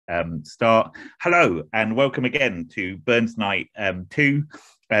start. Hello and welcome again to Burns Night 2.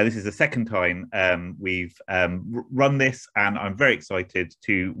 This is the second time we've run this, and I'm very excited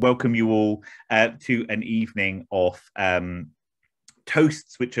to welcome you all to an evening of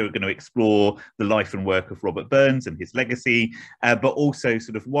toasts, which are going to explore the life and work of Robert Burns and his legacy, but also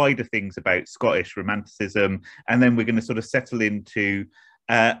sort of wider things about Scottish Romanticism. And then we're going to sort of settle into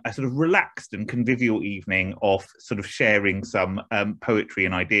a sort of relaxed and convivial evening of sort of sharing some poetry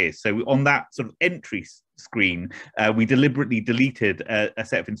and ideas. So on that sort of entry screen, we deliberately deleted a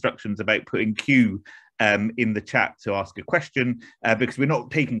set of instructions about putting Q in the chat to ask a question, because we're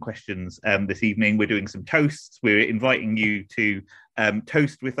not taking questions this evening. We're doing some toasts. We're inviting you to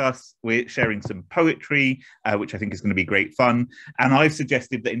toast with us. We're sharing some poetry, which I think is going to be great fun. And I've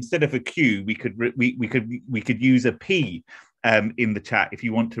suggested that instead of a Q, we could use a P in the chat if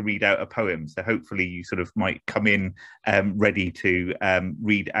you want to read out a poem. So hopefully you sort of might come in ready to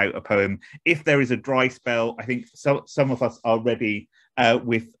read out a poem. If there is a dry spell, I think some of us are ready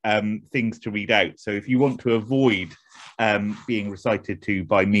with things to read out. So if you want to avoid being recited to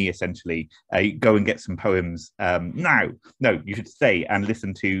by me, essentially, go and get some poems now. No, you should stay and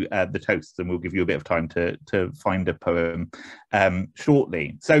listen to the toasts, and we'll give you a bit of time to find a poem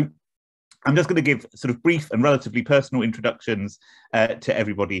shortly. So I'm just going to give sort of brief and relatively personal introductions to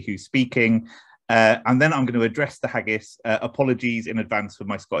everybody who's speaking. And then I'm going to address the haggis. Apologies in advance for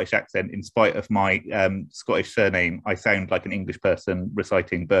my Scottish accent. In spite of my Scottish surname, I sound like an English person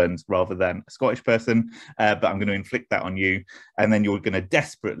reciting Burns rather than a Scottish person, but I'm going to inflict that on you. And then you're going to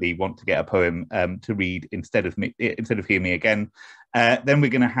desperately want to get a poem to read instead of hear me again. Then we're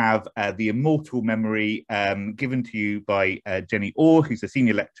going to have the immortal memory given to you by Jenny Orr, who's a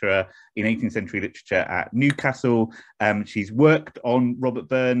senior lecturer in 18th century literature at Newcastle. She's worked on Robert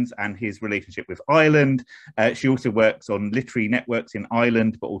Burns and his relationship with Ireland. She also works on literary networks in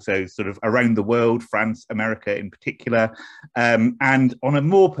Ireland, but also sort of around the world, France, America in particular. And on a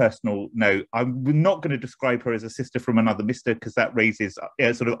more personal note, I'm not going to describe her as a sister from another mister, because that raises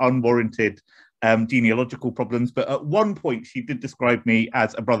sort of unwarranted genealogical problems, but at one point she did describe me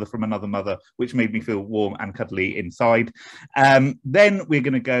as a brother from another mother, which made me feel warm and cuddly inside. Then we're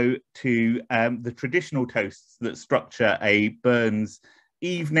going to go to the traditional toasts that structure a Burns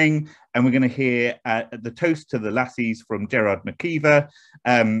evening, and we're going to hear the toast to the lassies from Gerard McKeever.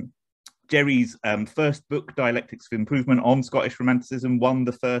 Jerry's first book, Dialectics of Improvement on Scottish Romanticism, won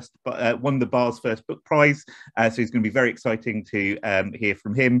the Bar's first book prize. So it's going to be very exciting to hear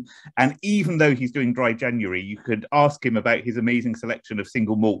from him. And even though he's doing Dry January, you could ask him about his amazing selection of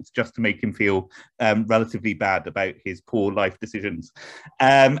single malts just to make him feel relatively bad about his poor life decisions.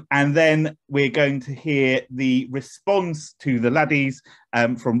 And then we're going to hear the response to the laddies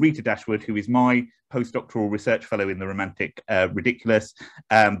from Rita Dashwood, who is my postdoctoral research fellow in the Romantic Ridiculous,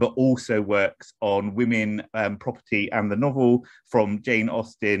 but also works on women, property and the novel from Jane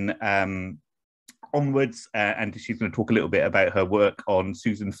Austen onwards, and she's going to talk a little bit about her work on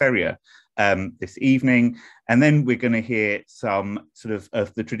Susan Ferrier this evening. And then we're going to hear some sort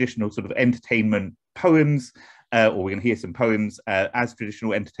of the traditional sort of entertainment poems, or we're going to hear some poems as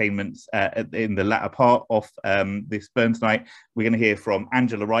traditional entertainments in the latter part of this Burns night. We're going to hear from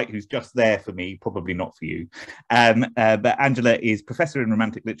Angela Wright, who's just there for me, probably not for you. But Angela is Professor in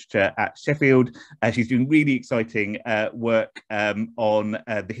Romantic Literature at Sheffield. She's doing really exciting work on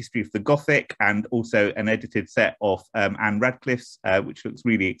the history of the Gothic, and also an edited set of Anne Radcliffe's, which looks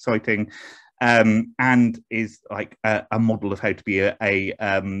really exciting. And is like a model of how to be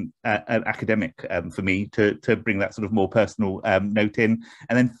an academic for me, to bring that sort of more personal note in.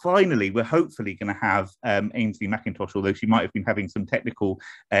 And then finally, we're hopefully going to have Ainsley McIntosh, although she might have been having some technical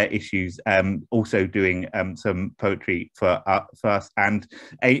issues, also doing some poetry for us. And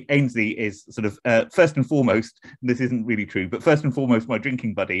Ainsley is sort of first and foremost, this isn't really true, but first and foremost my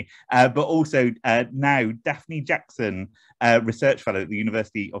drinking buddy, but also now Daphne Jackson, research fellow at the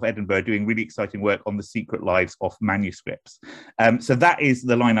University of Edinburgh, doing really exciting work on the secret lives of manuscripts. So that is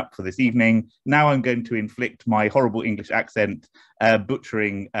the lineup for this evening. Now I'm going to inflict my horrible English accent,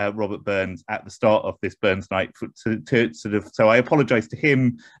 butchering Robert Burns at the start of this Burns night, so I apologise to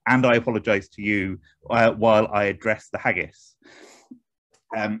him and I apologise to you while I address the haggis.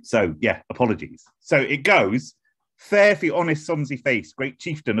 So yeah, apologies. So it goes. Fair for honest sonsy face, great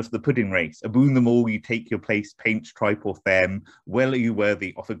chieftain of the pudding race, aboon them all you take your place, painch, tripe or them, well are you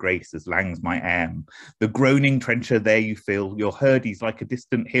worthy of a grace as langs my am. The groaning trencher there you fill, your hurdies like a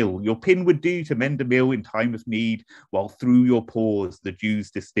distant hill, your pin would do to mend a mill in time of need, while through your pores the dews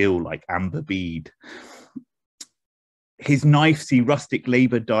distill like amber bead. His knife see rustic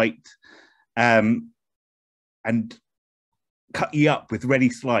labour dight, and cut ye up with ready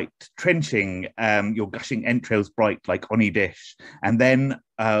sleight, trenching your gushing entrails bright like ony dish, and then,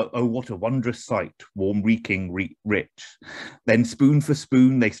 oh, what a wondrous sight, warm reeking, rich. Then spoon for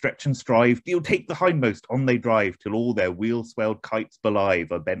spoon they stretch and strive, deal take the hindmost, on they drive, till all their wheel-swelled kites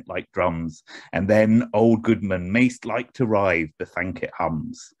belive are bent like drums, and then old Goodman, maced like to rive, bethank it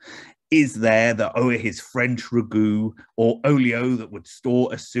hums. Is there that o'er his French ragout, or olio that would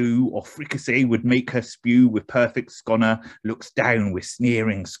store a sou, or fricassee would make her spew with perfect sconner, looks down with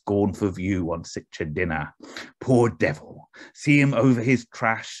sneering scorn for view on such a dinner? Poor devil, see him over his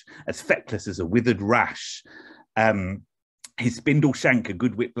trash, as feckless as a withered rash. His spindle shank a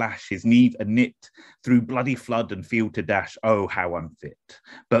good whiplash, his neve a knit, through bloody flood and field to dash, oh, how unfit.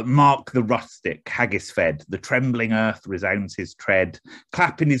 But mark the rustic, haggis fed, the trembling earth resounds his tread.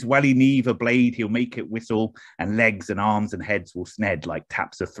 Clap in his welly neve a blade, he'll make it whistle, and legs and arms and heads will sned like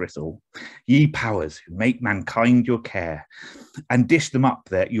taps of thistle. Ye powers who make mankind your care, and dish them up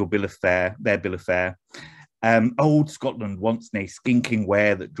their bill of fare. Old Scotland wants nae skinking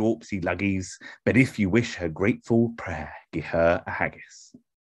ware that draups ye luggies, but if you wish her grateful prayer, gie her a haggis.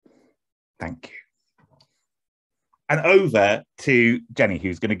 Thank you. And over to Jenny,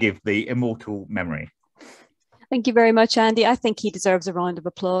 who's going to give the immortal memory. Thank you very much, Andy. I think he deserves a round of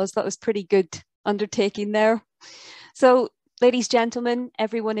applause. That was pretty good undertaking there. So, ladies, gentlemen,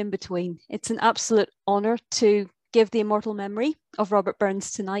 everyone in between, it's an absolute honour to give the immortal memory of Robert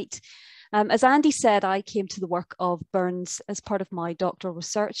Burns tonight. As Andy said, I came to the work of Burns as part of my doctoral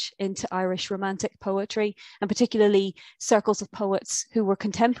research into Irish Romantic poetry, and particularly circles of poets who were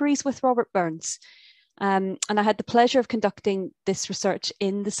contemporaries with Robert Burns. And I had the pleasure of conducting this research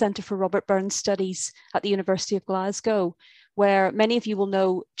in the Centre for Robert Burns Studies at the University of Glasgow, where many of you will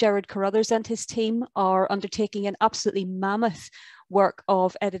know Gerard Carruthers and his team are undertaking an absolutely mammoth work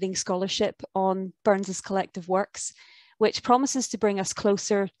of editing scholarship on Burns's collective works, which promises to bring us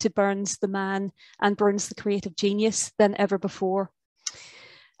closer to Burns the man and Burns the creative genius than ever before.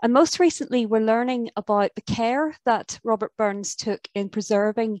 And most recently, we're learning about the care that Robert Burns took in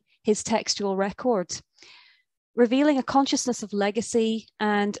preserving his textual record, revealing a consciousness of legacy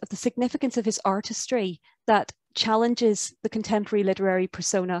and of the significance of his artistry that challenges the contemporary literary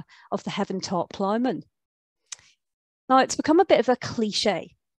persona of the heaven-taught ploughman. Now, it's become a bit of a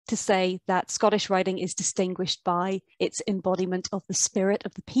cliche to say that Scottish writing is distinguished by its embodiment of the spirit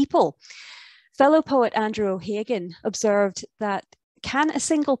of the people. Fellow poet Andrew O'Hagan observed that, can a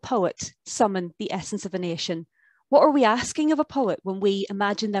single poet summon the essence of a nation? What are we asking of a poet when we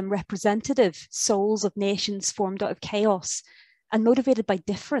imagine them representative souls of nations formed out of chaos and motivated by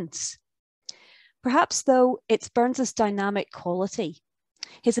difference? Perhaps, though, it's Burns's dynamic quality,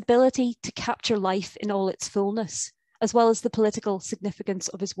 his ability to capture life in all its fullness, as well as the political significance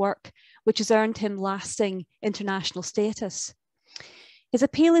of his work, which has earned him lasting international status. His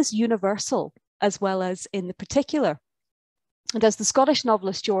appeal is universal, as well as in the particular. And as the Scottish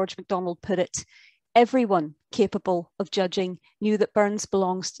novelist George MacDonald put it, everyone capable of judging knew that Burns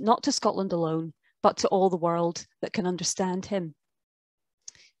belongs not to Scotland alone, but to all the world that can understand him.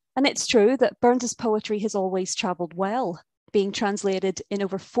 And it's true that Burns's poetry has always travelled well, being translated in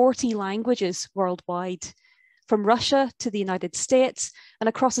over 40 languages worldwide, from Russia to the United States, and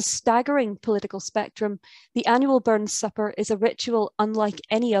across a staggering political spectrum. The annual Burns Supper is a ritual unlike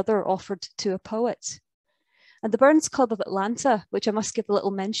any other offered to a poet. And the Burns Club of Atlanta, which I must give a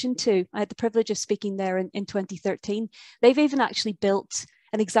little mention to, I had the privilege of speaking there in 2013. They've even actually built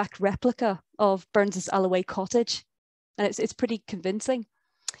an exact replica of Burns's Alloway cottage, and it's pretty convincing.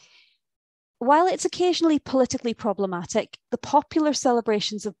 While it's occasionally politically problematic, the popular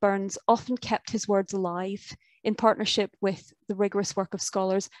celebrations of Burns often kept his words alive in partnership with the rigorous work of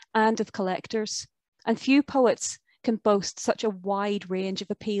scholars and of collectors. And few poets can boast such a wide range of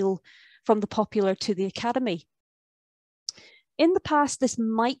appeal from the popular to the academy. In the past, this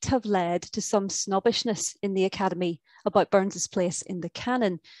might have led to some snobbishness in the academy about Burns's place in the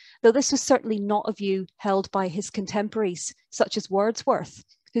canon, though this was certainly not a view held by his contemporaries, such as Wordsworth,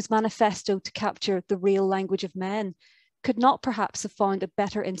 whose manifesto to capture the real language of men could not perhaps have found a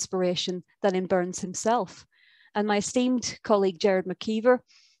better inspiration than in Burns himself. And my esteemed colleague Gerard McKeever,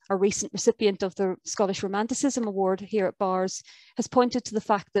 a recent recipient of the Scottish Romanticism Award here at Bars, has pointed to the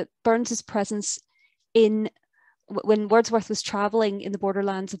fact that Burns's presence when Wordsworth was travelling in the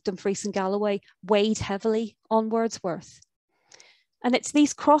borderlands of Dumfries and Galloway weighed heavily on Wordsworth. And it's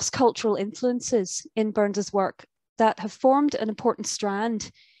these cross-cultural influences in Burns's work that have formed an important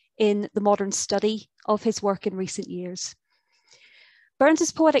strand in the modern study of his work in recent years.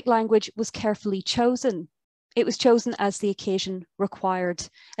 Burns's poetic language was carefully chosen, It was chosen as the occasion required.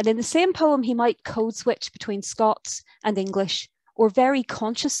 And in the same poem, he might code switch between Scots and English, or very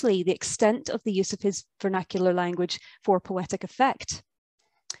consciously the extent of the use of his vernacular language for poetic effect.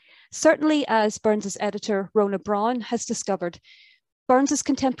 Certainly, as Burns's editor, Rona Brown, has discovered, Burns's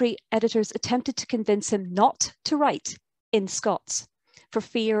contemporary editors attempted to convince him not to write in Scots for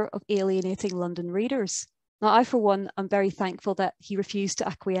fear of alienating London readers. Now, I, for one, am very thankful that he refused to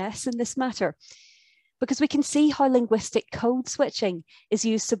acquiesce in this matter, because we can see how linguistic code switching is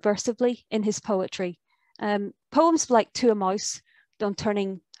used subversively in his poetry. Poems like To a Mouse, on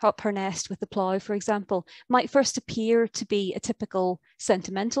turning up her nest with the plough, for example, might first appear to be a typical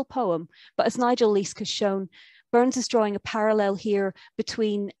sentimental poem, but as Nigel Leask has shown, Burns is drawing a parallel here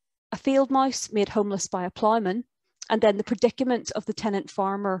between a field mouse made homeless by a ploughman and then the predicament of the tenant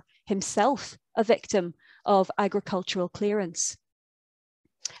farmer himself, a victim of agricultural clearance.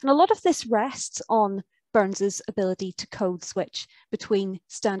 And a lot of this rests on Burns's ability to code switch between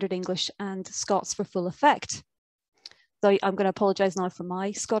Standard English and Scots for full effect. So I'm going to apologise now for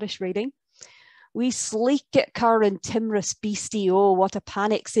my Scottish reading. We sleek at Carrin timorous beastie, oh, what a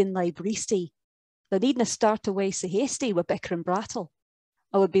panic's in thy breastie. Thou needna start away so hasty wi' bicker and brattle.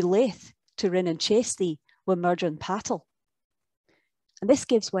 I would be laith to rin and chase thee wi' murder and pattle. And this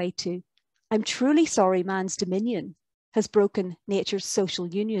gives way to, I'm truly sorry man's dominion has broken nature's social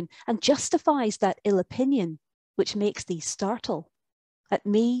union and justifies that ill opinion which makes thee startle at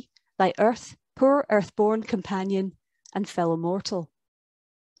me, thy earth, poor earth-born companion and fellow mortal.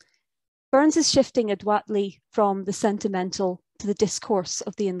 Burns is shifting adroitly from the sentimental to the discourse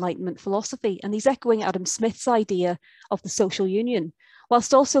of the Enlightenment philosophy, and he's echoing Adam Smith's idea of the social union,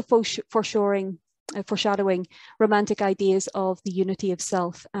 whilst also foreshadowing romantic ideas of the unity of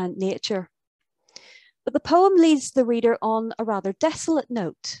self and nature. But the poem leads the reader on a rather desolate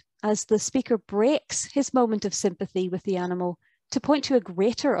note, as the speaker breaks his moment of sympathy with the animal to point to a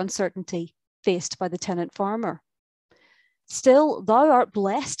greater uncertainty faced by the tenant farmer. Still, thou art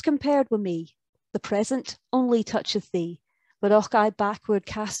blessed compared with me. The present only toucheth thee, but och I backward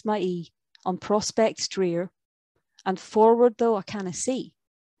cast my ee on prospects drear, and forward though I canna see,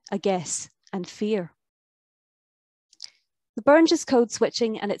 I guess and fear. The Burns code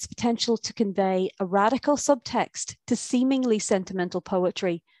switching and its potential to convey a radical subtext to seemingly sentimental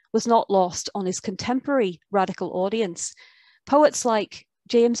poetry was not lost on his contemporary radical audience. Poets like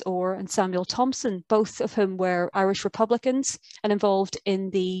James Orr and Samuel Thomson, both of whom were Irish Republicans and involved in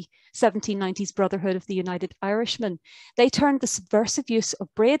the 1790s Brotherhood of the United Irishmen, they turned the subversive use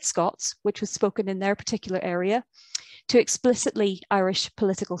of braid Scots, which was spoken in their particular area, to explicitly Irish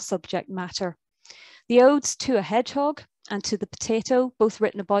political subject matter. The odes To a Hedgehog and To the Potato, both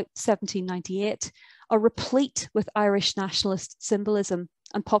written about 1798, are replete with Irish nationalist symbolism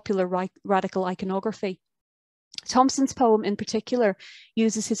and popular radical iconography. Thomson's poem in particular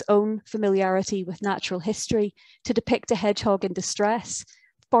uses his own familiarity with natural history to depict a hedgehog in distress,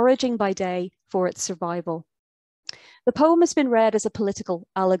 foraging by day for its survival. The poem has been read as a political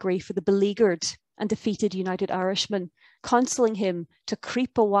allegory for the beleaguered and defeated United Irishman, counselling him to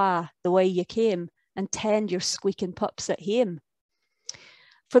creep awa the way you came and tend your squeaking pups at hame.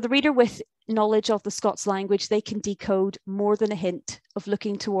 For the reader with knowledge of the Scots language, they can decode more than a hint of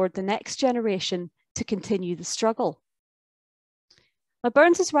looking toward the next generation to continue the struggle. Now,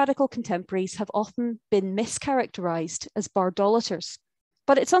 Burns's radical contemporaries have often been mischaracterized as bardolaters,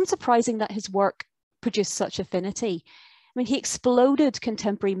 but it's unsurprising that his work produced such affinity. I mean, he exploded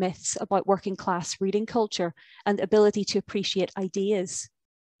contemporary myths about working class reading culture and ability to appreciate ideas.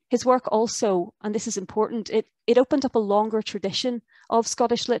 His work also, and this is important, it opened up a longer tradition of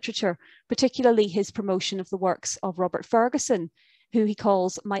Scottish literature, particularly his promotion of the works of Robert Ferguson, who he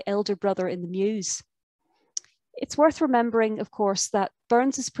calls my elder brother in the muse. It's worth remembering, of course, that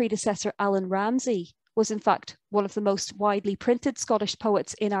Burns's predecessor, Alan Ramsay, was in fact one of the most widely printed Scottish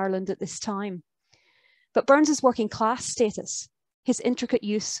poets in Ireland at this time. But Burns's working class status, his intricate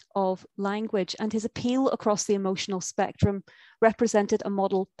use of language, and his appeal across the emotional spectrum represented a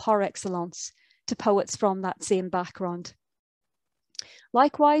model par excellence to poets from that same background.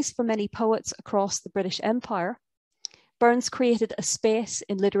 Likewise, for many poets across the British Empire, Burns created a space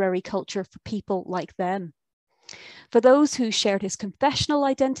in literary culture for people like them. For those who shared his confessional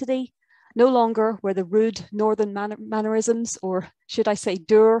identity, no longer were the rude northern mannerisms, or should I say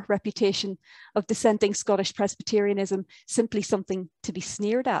dour reputation of dissenting Scottish Presbyterianism simply something to be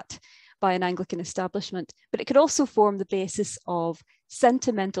sneered at by an Anglican establishment, but it could also form the basis of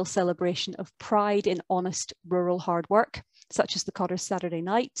sentimental celebration of pride in honest rural hard work, such as the Cotter's Saturday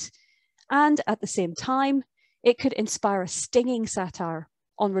Night, and at the same time, it could inspire a stinging satire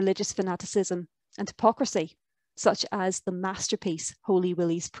on religious fanaticism and hypocrisy, such as the masterpiece, Holy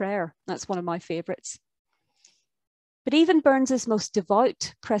Willie's Prayer. That's one of my favourites. But even Burns's most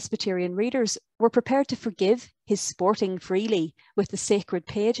devout Presbyterian readers were prepared to forgive his sporting freely with the sacred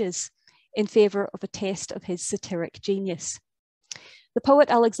pages in favour of a taste of his satiric genius. The poet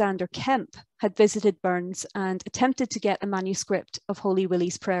Alexander Kemp had visited Burns and attempted to get a manuscript of Holy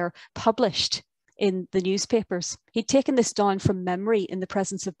Willie's Prayer published in the newspapers. He'd taken this down from memory in the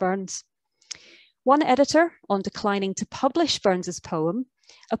presence of Burns. One editor, on declining to publish Burns's poem,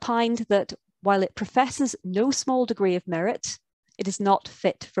 opined that while it professes no small degree of merit, it is not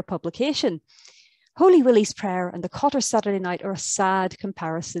fit for publication. Holy Willie's Prayer and the Cotter's Saturday Night are a sad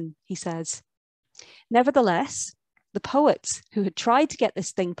comparison, he says. Nevertheless, the poets who had tried to get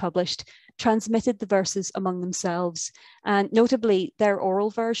this thing published transmitted the verses among themselves, and notably their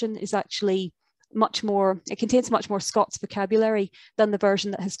oral version is actually much more, it contains much more Scots vocabulary than the version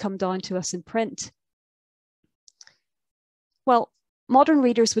that has come down to us in print. Well, modern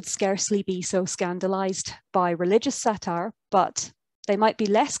readers would scarcely be so scandalised by religious satire, but they might be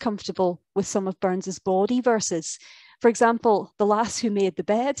less comfortable with some of Burns's bawdy verses. For example, The Lass Who Made the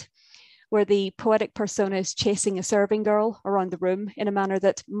Bed, where the poetic persona is chasing a serving girl around the room in a manner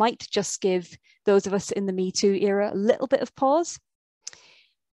that might just give those of us in the Me Too era a little bit of pause.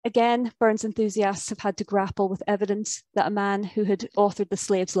 Again, Burns enthusiasts have had to grapple with evidence that a man who had authored The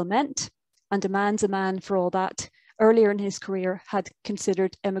Slave's Lament, and a man's a man for all that, earlier in his career had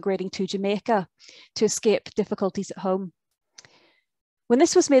considered emigrating to Jamaica to escape difficulties at home. When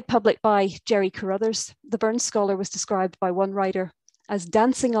this was made public by Jerry Carruthers, the Burns scholar was described by one writer as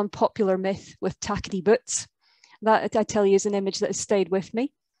dancing on popular myth with tackety boots. That, I tell you, is an image that has stayed with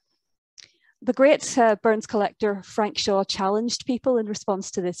me. The great Burns collector Frank Shaw challenged people in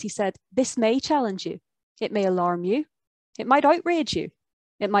response to this. He said, "This may challenge you. It may alarm you. It might outrage you.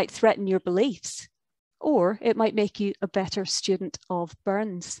 It might threaten your beliefs. Or it might make you a better student of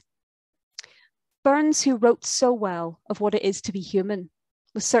Burns." Burns, who wrote so well of what it is to be human,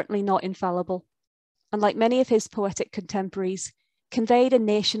 was certainly not infallible, and like many of his poetic contemporaries, conveyed a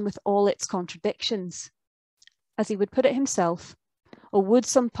nation with all its contradictions. As he would put it himself, "O would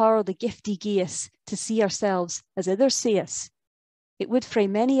some power the giftie gie us to see ourselves as others see us, it would frae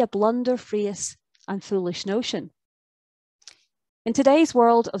many a blunder free us and foolish notion." In today's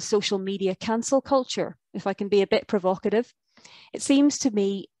world of social media cancel culture, if I can be a bit provocative, it seems to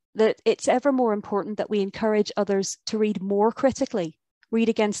me that it's ever more important that we encourage others to read more critically, read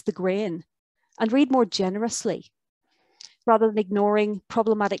against the grain, and read more generously, rather than ignoring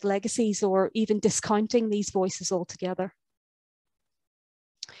problematic legacies or even discounting these voices altogether.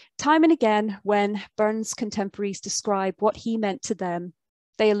 Time and again, when Burns' contemporaries describe what he meant to them,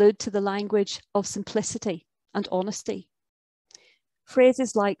 they allude to the language of simplicity and honesty.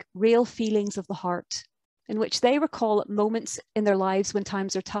 Phrases like real feelings of the heart, in which they recall moments in their lives when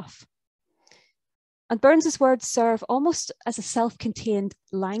times are tough. And Burns's words serve almost as a self-contained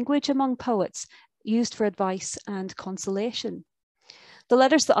language among poets, used for advice and consolation. The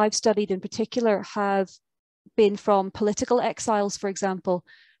letters that I've studied in particular have been from political exiles, for example,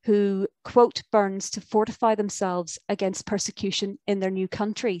 who quote Burns to fortify themselves against persecution in their new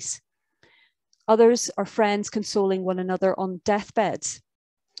countries. Others are friends consoling one another on deathbeds.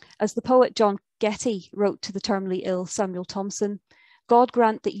 As the poet John Getty wrote to the terminally ill Samuel Thompson, "God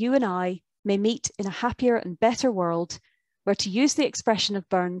grant that you and I may meet in a happier and better world, where, to use the expression of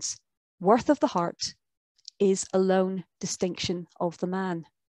Burns, worth of the heart is alone distinction of the man."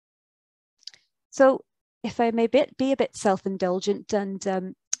 So if I may be a bit self-indulgent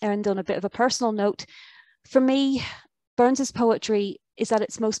and end on a bit of a personal note, for me, Burns's poetry is at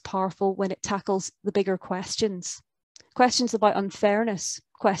its most powerful when it tackles the bigger questions. Questions about unfairness,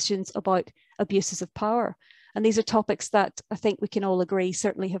 questions about abuses of power. And these are topics that I think we can all agree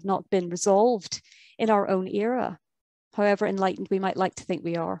certainly have not been resolved in our own era, however enlightened we might like to think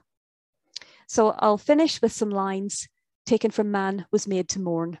we are. So I'll finish with some lines taken from Man Was Made to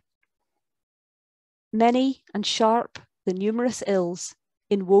Mourn. "Many and sharp the numerous ills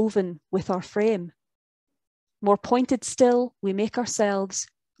inwoven with our frame. More pointed still we make ourselves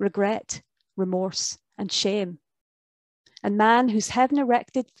regret, remorse, and shame. And man whose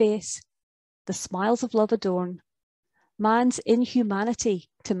heaven-erected face the smiles of love adorn, man's inhumanity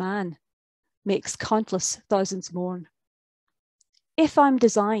to man makes countless thousands mourn. If I'm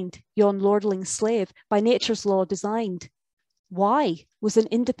designed, yon lordling slave, by nature's law designed, why was an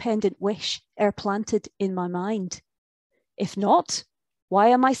independent wish e'er planted in my mind? If not, why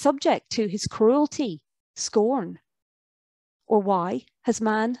am I subject to his cruelty, scorn? Or why has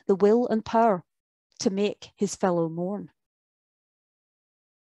man the will and power to make his fellow mourn?"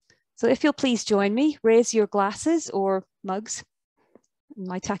 So if you'll please join me, raise your glasses or mugs, in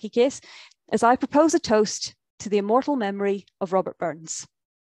my tacky case, as I propose a toast to the immortal memory of Robert Burns.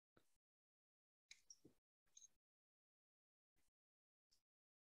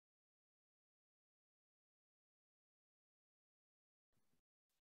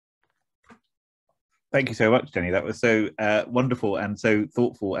 Thank you so much, Jenny. That was so wonderful and so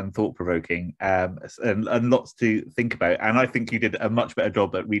thoughtful and thought-provoking, and lots to think about. And I think you did a much better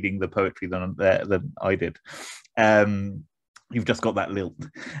job at reading the poetry than I did. You've just got that lilt.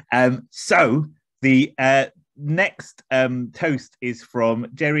 So the next toast is from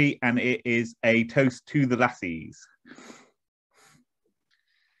Jerry, and it is a toast to the lassies.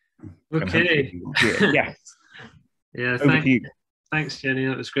 Okay. Yes. Yeah. Over to you. Thanks, Jenny.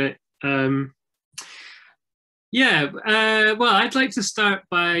 That was great. Well, I'd like to start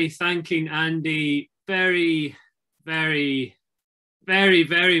by thanking Andy very, very, very,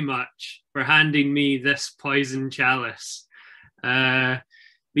 very much for handing me this poison chalice. The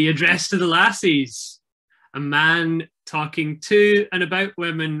address to the lassies, a man talking to and about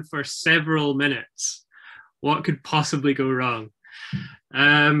women for several minutes. What could possibly go wrong?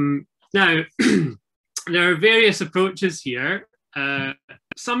 Now, there are various approaches here.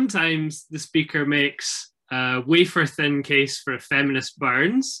 Sometimes the speaker makes a wafer-thin case for a feminist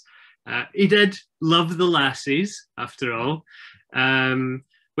Burns. He did love the lassies, after all,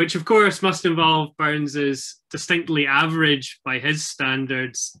 which of course must involve Burns's distinctly average, by his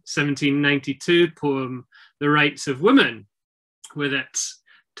standards, 1792 poem, The Rights of Women, with its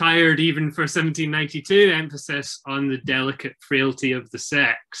tired even for 1792 emphasis on the delicate frailty of the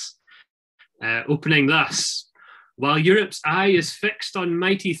sex. Opening thus: while Europe's eye is fixed on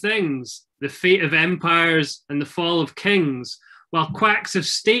mighty things, the fate of empires and the fall of kings, while quacks of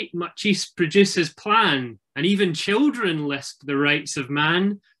state much east produce his plan, and even children lisp the rights of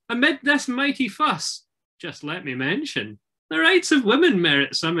man, amid this mighty fuss, just let me mention, the rights of women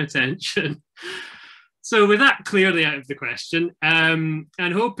merit some attention. So with that clearly out of the question, and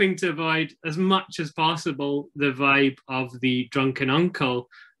hoping to avoid as much as possible the vibe of the drunken uncle,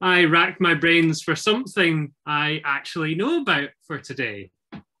 I racked my brains for something I actually know about for today.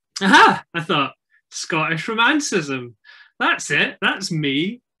 Aha! I thought, Scottish Romanticism. That's it, that's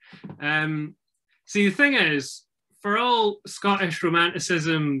me. See, the thing is, for all Scottish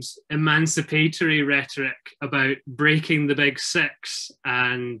Romanticism's emancipatory rhetoric about breaking the big six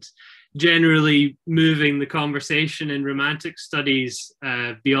and generally moving the conversation in Romantic studies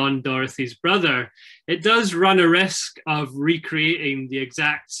beyond Dorothy's brother, it does run a risk of recreating the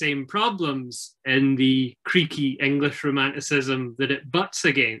exact same problems in the creaky English Romanticism that it butts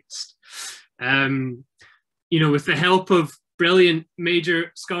against. With the help of brilliant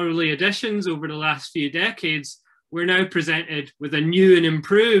major scholarly additions over the last few decades, we're now presented with a new and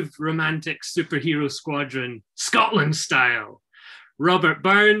improved romantic superhero squadron, Scotland style. Robert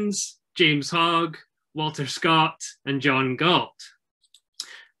Burns, James Hogg, Walter Scott, and John Galt.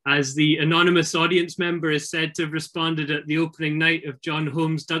 As the anonymous audience member is said to have responded at the opening night of John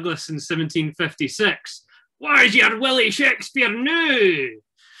Holmes Douglas in 1756, "Where's your Willie Shakespeare now?"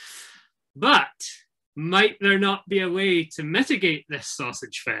 But might there not be a way to mitigate this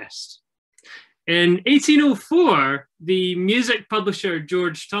sausage fest? In 1804, the music publisher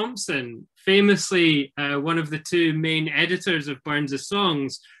George Thompson, famously one of the two main editors of Burns's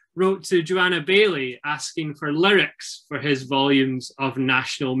songs, wrote to Joanna Baillie asking for lyrics for his volumes of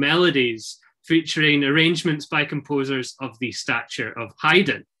national melodies, featuring arrangements by composers of the stature of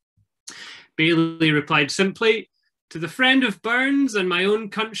Haydn. Baillie replied simply, "To the friend of Burns and my own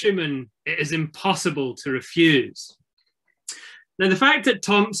countrymen, it is impossible to refuse." Now, the fact that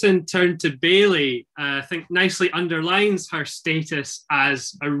Thompson turned to Baillie, I think, nicely underlines her status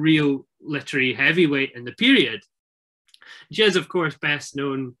as a real literary heavyweight in the period. She is, of course, best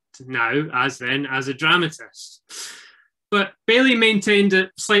known now as a dramatist. But Baillie maintained a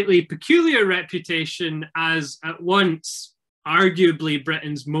slightly peculiar reputation as at once arguably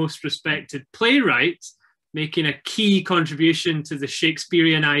Britain's most respected playwright, making a key contribution to the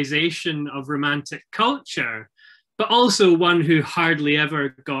Shakespeareanization of Romantic culture, but also one who hardly ever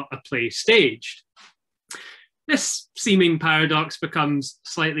got a play staged. This seeming paradox becomes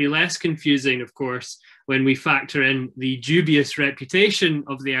slightly less confusing, of course, when we factor in the dubious reputation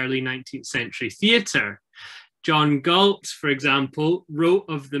of the early 19th century theatre. John Galt, for example, wrote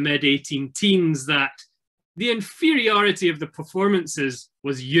of the mid-18 teens that the inferiority of the performances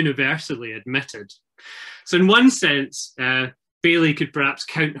was universally admitted. So in one sense, Baillie could perhaps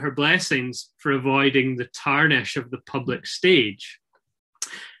count her blessings for avoiding the tarnish of the public stage.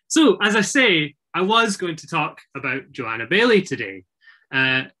 So, as I say, I was going to talk about Joanna Baillie today.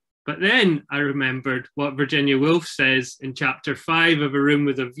 But then I remembered what Virginia Woolf says in chapter 5 of A Room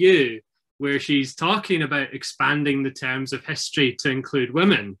with a View, where she's talking about expanding the terms of history to include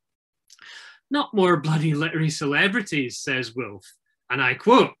women. Not more bloody literary celebrities, says Woolf, and I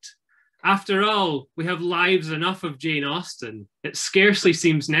quote, "After all, we have lives enough of Jane Austen. It scarcely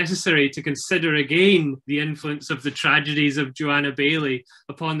seems necessary to consider again the influence of the tragedies of Joanna Baillie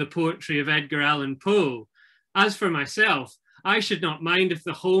upon the poetry of Edgar Allan Poe. As for myself, I should not mind if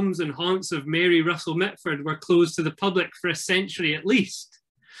the homes and haunts of Mary Russell Mitford were closed to the public for a century at least."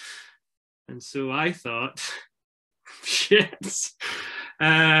 And so I thought, shit.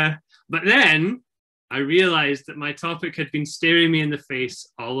 But then I realized that my topic had been staring me in the face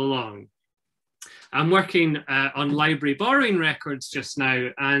all along. I'm working on library borrowing records just now,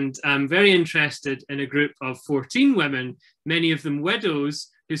 and I'm very interested in a group of 14 women, many of them widows,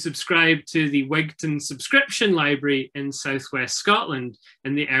 who subscribed to the Wigton subscription library in southwest Scotland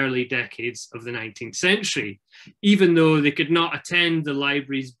in the early decades of the 19th century. Even though they could not attend the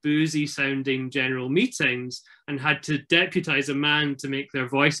library's boozy-sounding general meetings and had to deputise a man to make their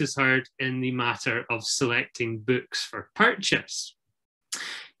voices heard in the matter of selecting books for purchase.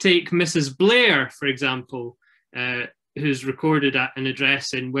 Take Mrs. Blair, for example, who's recorded at an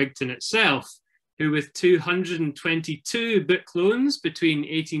address in Wigton itself, who with 222 book loans between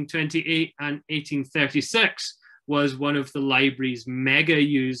 1828 and 1836 was one of the library's mega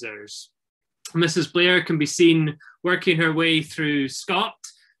users. Mrs. Blair can be seen working her way through Scott,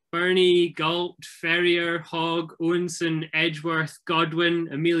 Burney, Galt, Ferrier, Hogg, Owenson, Edgeworth, Godwin,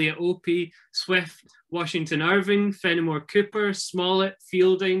 Amelia Opie, Swift, Washington Irving, Fenimore Cooper, Smollett,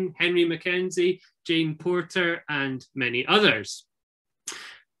 Fielding, Henry Mackenzie, Jane Porter, and many others.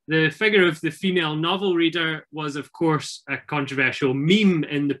 The figure of the female novel reader was, of course, a controversial meme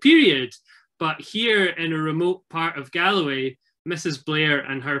in the period, but here in a remote part of Galloway, Mrs. Blair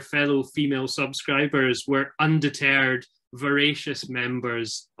and her fellow female subscribers were undeterred, voracious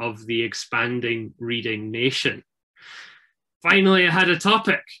members of the expanding reading nation. Finally, I had a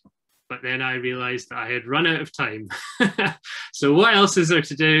topic, but then I realized that I had run out of time. So what else is there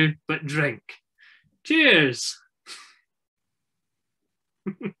to do but drink? Cheers.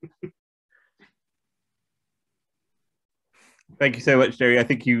 Thank you so much, Jerry. I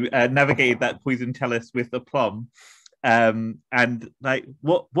think you navigated that poison chalice with aplomb. And like,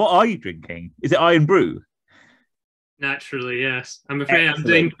 what are you drinking? Is it Iron Brew? Naturally, yes. I'm afraid Excellent.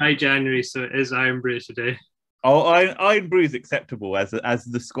 I'm doing dry January, so it is Iron Brew today. Oh, Iron Brew is acceptable as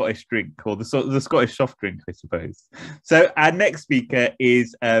the Scottish drink, or the Scottish soft drink, I suppose. So our next speaker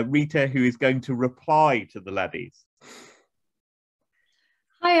is Rita, who is going to reply to the laddies.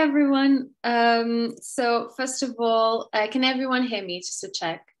 Hi, everyone. So first of all, can everyone hear me, just to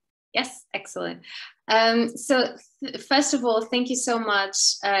check? Yes, excellent. First of all, thank you so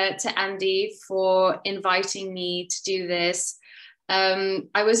much to Andy for inviting me to do this.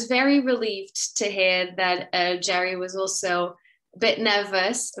 I was very relieved to hear that Jerry was also a bit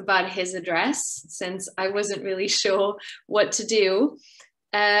nervous about his address, since I wasn't really sure what to do.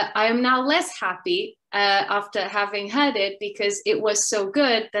 I am now less happy after having heard it, because it was so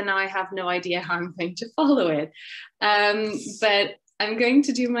good, then I have no idea how I'm going to follow it. But I'm going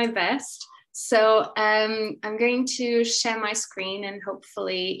to do my best. So I'm going to share my screen, and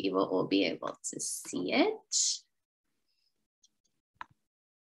hopefully you will all be able to see it.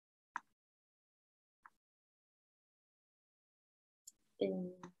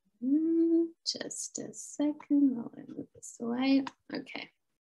 Just a second, I'll move this away. Okay.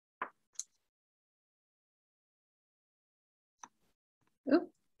 Oh,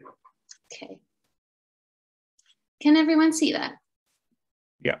 okay. Can everyone see that?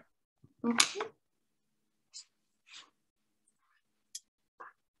 Yeah. Okay.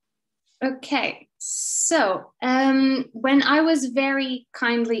 Okay, so when I was very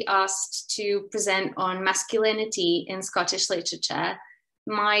kindly asked to present on masculinity in Scottish literature,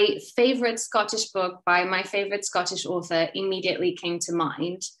 my favorite Scottish book by my favorite Scottish author immediately came to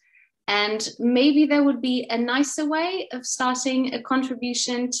mind. And maybe there would be a nicer way of starting a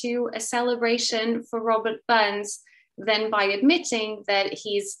contribution to a celebration for Robert Burns than by admitting that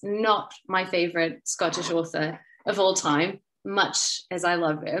he's not my favorite Scottish author of all time, much as I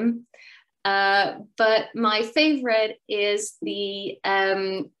love him. But my favorite is the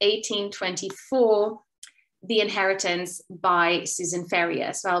 1824 The Inheritance by Susan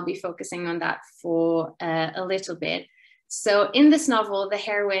Ferrier. So I'll be focusing on that for a little bit. So in this novel, the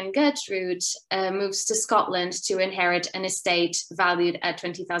heroine Gertrude moves to Scotland to inherit an estate valued at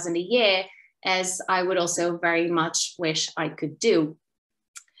 20,000 a year, as I would also very much wish I could do.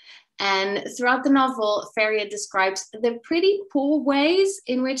 And throughout the novel, Ferrier describes the pretty poor ways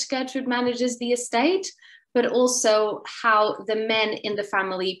in which Gertrude manages the estate, but also how the men in the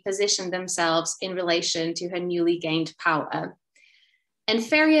family position themselves in relation to her newly gained power. And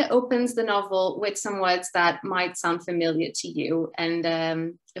Ferrier opens the novel with some words that might sound familiar to you.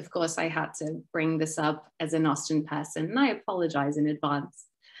 And of course, I had to bring this up as an Austrian person, and I apologize in advance.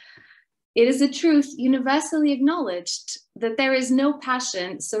 It is a truth universally acknowledged that there is no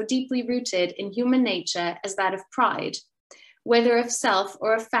passion so deeply rooted in human nature as that of pride, whether of self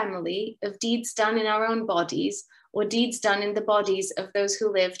or of family, of deeds done in our own bodies, or deeds done in the bodies of those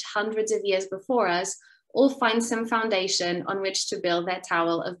who lived hundreds of years before us, all find some foundation on which to build their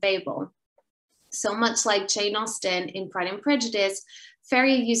Tower of Babel. So much like Jane Austen in Pride and Prejudice,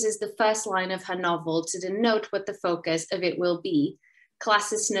 Ferrier uses the first line of her novel to denote what the focus of it will be: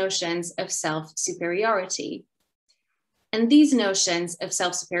 classist notions of self-superiority. And these notions of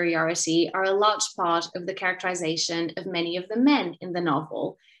self-superiority are a large part of the characterization of many of the men in the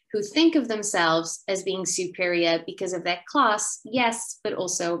novel, who think of themselves as being superior because of their class, yes, but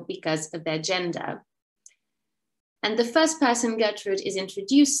also because of their gender. And the first person Gertrude is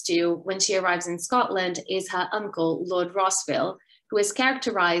introduced to when she arrives in Scotland is her uncle, Lord Rossville, who is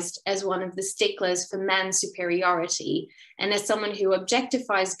characterized as one of the sticklers for man's superiority and as someone who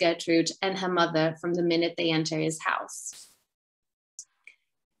objectifies Gertrude and her mother from the minute they enter his house.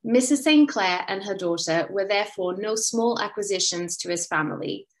 Mrs. St. Clair and her daughter were therefore no small acquisitions to his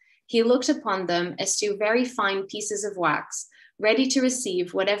family. He looked upon them as two very fine pieces of wax, ready to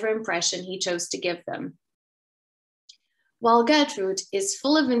receive whatever impression he chose to give them. While Gertrude is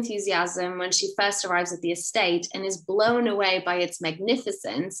full of enthusiasm when she first arrives at the estate and is blown away by its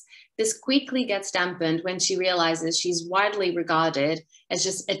magnificence, this quickly gets dampened when she realizes she's widely regarded as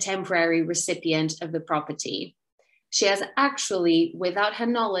just a temporary recipient of the property. She has actually, without her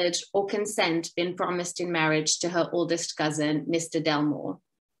knowledge or consent, been promised in marriage to her oldest cousin, Mr. Delmore.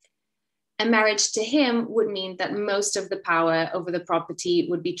 A marriage to him would mean that most of the power over the property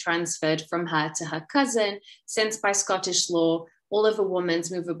would be transferred from her to her cousin, since by Scottish law, all of a woman's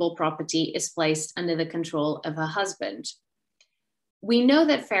movable property is placed under the control of her husband. We know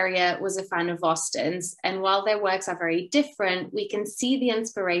that Ferrier was a fan of Austen's, and while their works are very different, we can see the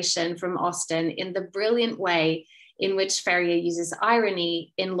inspiration from Austen in the brilliant way in which Ferrier uses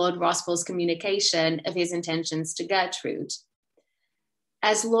irony in Lord Rossville's communication of his intentions to Gertrude.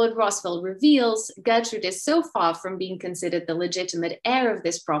 As Lord Rossville reveals, Gertrude is so far from being considered the legitimate heir of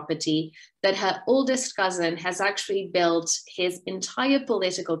this property that her oldest cousin has actually built his entire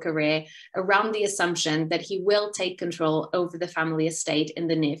political career around the assumption that he will take control over the family estate in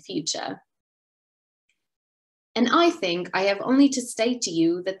the near future. And I think I have only to state to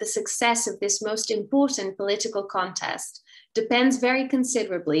you that the success of this most important political contest depends very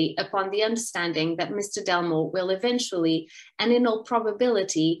considerably upon the understanding that Mr. Delmore will eventually, and in all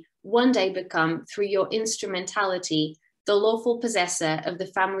probability, one day become, through your instrumentality, the lawful possessor of the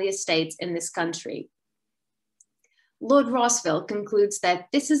family estates in this country. Lord Rossville concludes that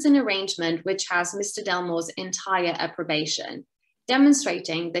this is an arrangement which has Mr. Delmore's entire approbation,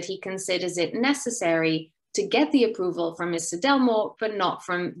 demonstrating that he considers it necessary to get the approval from Mr. Delmore, but not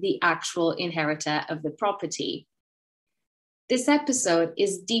from the actual inheritor of the property. This episode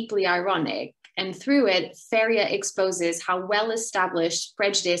is deeply ironic, and through it, Ferrier exposes how well-established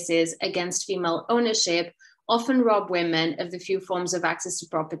prejudices against female ownership often rob women of the few forms of access to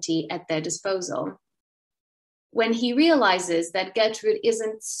property at their disposal. When he realizes that Gertrude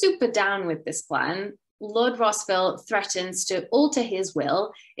isn't super down with this plan, Lord Rossville threatens to alter his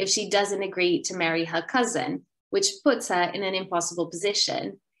will if she doesn't agree to marry her cousin, which puts her in an impossible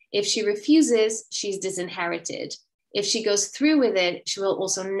position. If she refuses, she's disinherited. If she goes through with it, she will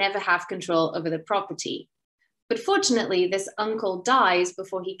also never have control over the property. But fortunately, this uncle dies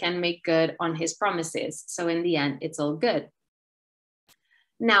before he can make good on his promises. So in the end, it's all good.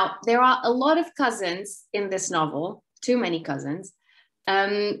 Now, there are a lot of cousins in this novel, too many cousins.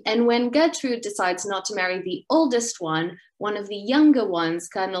 And when Gertrude decides not to marry the oldest one of the younger ones,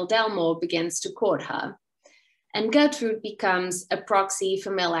 Colonel Delmore, begins to court her. And Gertrude becomes a proxy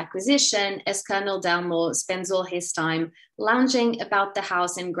for male acquisition as Colonel Delmore spends all his time lounging about the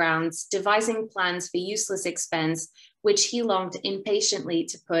house and grounds, devising plans for useless expense, which he longed impatiently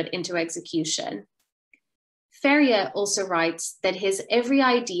to put into execution. Ferrier also writes that his every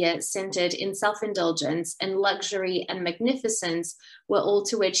idea centered in self-indulgence and luxury and magnificence were all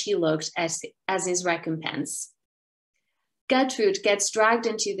to which he looked as his recompense. Gertrude gets dragged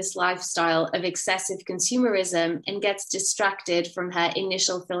into this lifestyle of excessive consumerism and gets distracted from her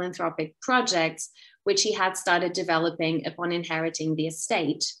initial philanthropic projects, which he had started developing upon inheriting the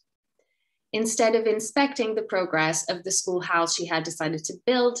estate. Instead of inspecting the progress of the schoolhouse she had decided to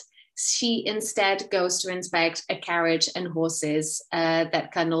build, she instead goes to inspect a carriage and horses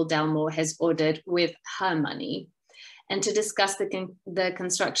that Colonel Delmore has ordered with her money, and to discuss the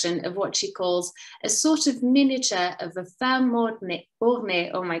construction of what she calls a sort of miniature of a ferme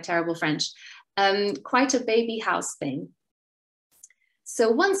ornée, oh my terrible French, quite a baby house thing. So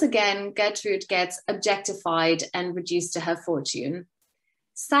once again, Gertrude gets objectified and reduced to her fortune.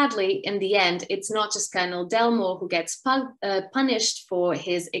 Sadly, in the end, it's not just Colonel Delmore who gets punished for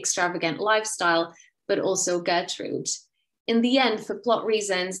his extravagant lifestyle, but also Gertrude. In the end, for plot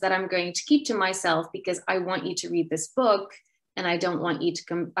reasons that I'm going to keep to myself because I want you to read this book and I don't want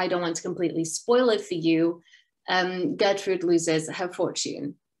to completely spoil it for you, Gertrude loses her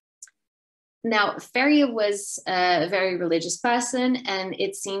fortune. Now, Ferrier was a very religious person, and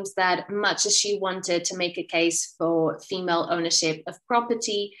it seems that much as she wanted to make a case for female ownership of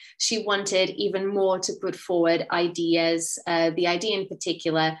property, she wanted even more to put forward ideas, the idea in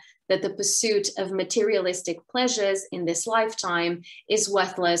particular that the pursuit of materialistic pleasures in this lifetime is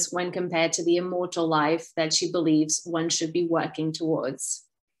worthless when compared to the immortal life that she believes one should be working towards.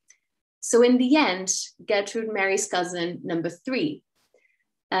 So in the end, Gertrude marries cousin number 3.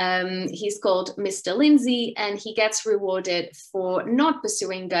 He's called Mr. Lindsay, and he gets rewarded for not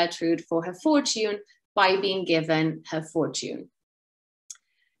pursuing Gertrude for her fortune by being given her fortune.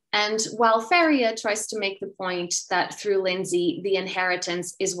 And while Ferrier tries to make the point that through Lindsay, the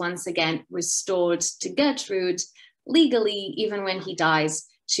inheritance is once again restored to Gertrude, legally, even when he dies,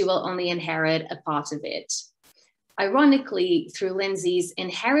 she will only inherit a part of it. Ironically, through Lindsay's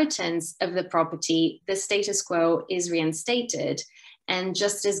inheritance of the property, the status quo is reinstated. And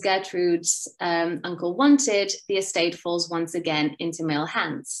just as Gertrude's uncle wanted, the estate falls once again into male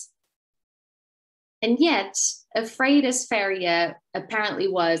hands. And yet, afraid as Ferrier apparently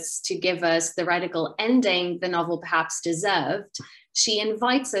was to give us the radical ending the novel perhaps deserved, she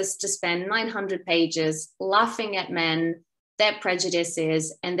invites us to spend 900 pages laughing at men, their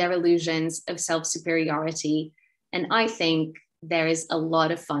prejudices, and their illusions of self-superiority. And I think there is a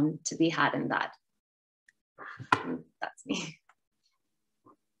lot of fun to be had in that. That's me.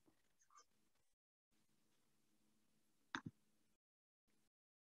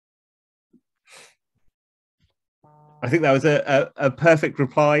 I think that was a perfect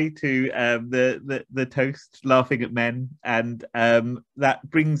reply to the toast, laughing at men, and that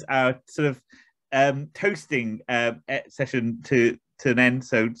brings our sort of toasting session to an end.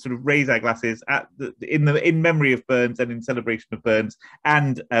 So sort of raise our glasses in memory of Burns and in celebration of Burns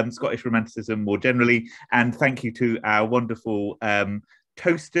and Scottish Romanticism more generally. And thank you to our wonderful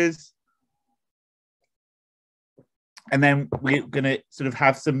toasters. And then we're going to sort of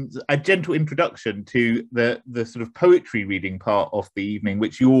have a gentle introduction to the sort of poetry reading part of the evening,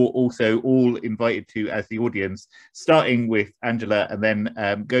 which you're also all invited to as the audience, starting with Angela and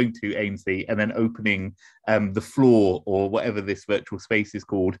then going to Ainsley and then opening the floor or whatever this virtual space is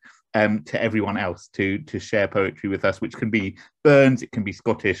called to everyone else to share poetry with us, which can be Burns, it can be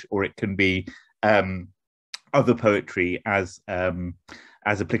Scottish, or it can be other poetry as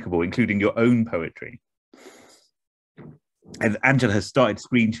applicable, including your own poetry. And Angela has started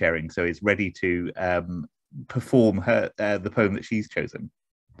screen sharing, so is ready to perform the poem that she's chosen,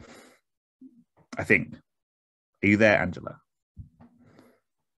 I think. Are you there, Angela?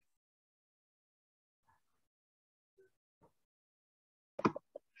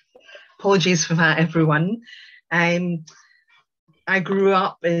 Apologies for that, everyone. I grew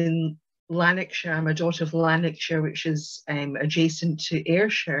up in Lanarkshire. I'm a daughter of Lanarkshire, which is adjacent to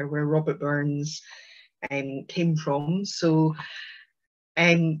Ayrshire, where Robert Burns came from. So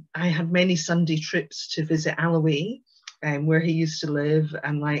I had many Sunday trips to visit Alloway, where he used to live,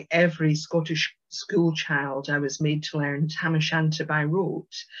 and like every Scottish school child, I was made to learn Tam O'Shanter by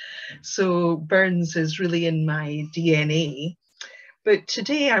rote. So Burns is really in my DNA. But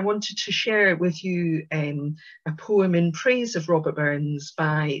today I wanted to share with you a poem in praise of Robert Burns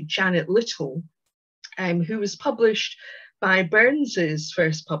by Janet Little, who was published by Burns's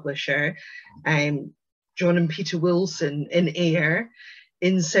first publisher, John and Peter Wilson, in Ayr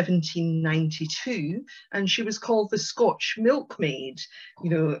in 1792, and she was called the Scotch Milkmaid. You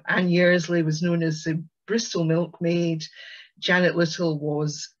know, Anne Yearsley was known as the Bristol Milkmaid. Janet Little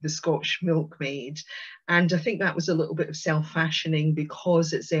was the Scotch Milkmaid, and I think that was a little bit of self-fashioning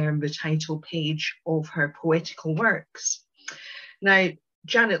because it's there in the title page of her poetical works. Now,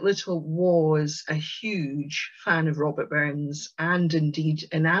 Janet Little was a huge fan of Robert Burns and indeed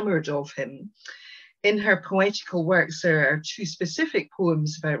enamoured of him. In her poetical works, there are 2 specific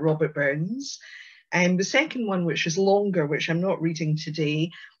poems about Robert Burns, and the second one, which is longer, which I'm not reading today,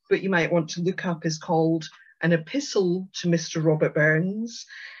 but you might want to look up, is called An Epistle to Mr. Robert Burns,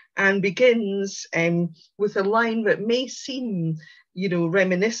 and begins with a line that may seem, you know,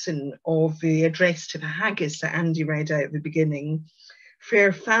 reminiscent of the address to the haggis that Andy read out at the beginning.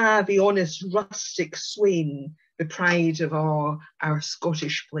 Fair fa, the honest rustic swain, the pride of our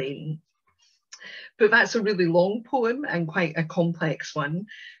Scottish plain. But that's a really long poem and quite a complex one.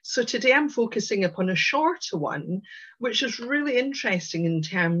 So today I'm focusing upon a shorter one, which is really interesting in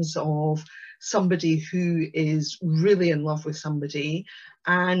terms of somebody who is really in love with somebody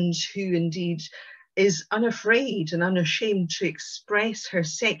and who indeed is unafraid and unashamed to express her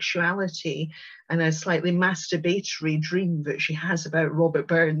sexuality and a slightly masturbatory dream that she has about Robert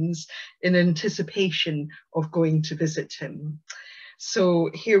Burns in anticipation of going to visit him. So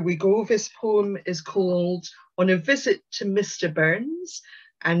here we go. This poem is called On a Visit to Mr. Burns,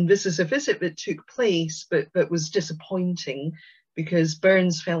 and this is a visit that took place but was disappointing because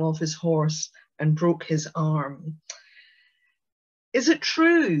Burns fell off his horse and broke his arm. Is it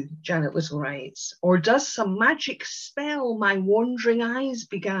true, Janet Little writes, or does some magic spell my wandering eyes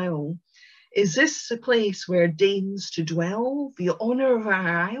beguile? Is this the place where deigns to dwell the honour of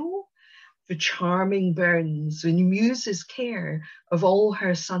our isle? The charming Burns, the muse's care of all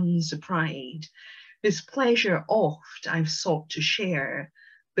her sons' pride. This pleasure oft I've sought to share,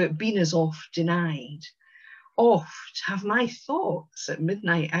 but been as oft denied. Oft have my thoughts at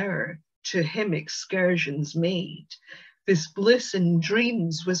midnight hour to him excursions made. This bliss in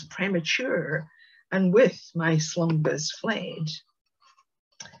dreams was premature, and with my slumbers fled.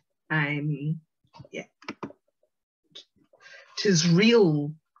 Yeah. 'Tis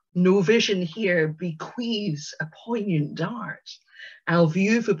real, no vision here bequeaths a poignant dart. I'll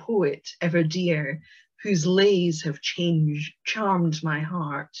view the poet ever dear, whose lays have charmed my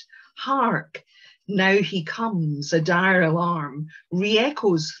heart. Hark! Now he comes, a dire alarm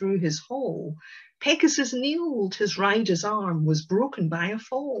re-echoes through his hall. Pegasus kneeled, his rider's arm was broken by a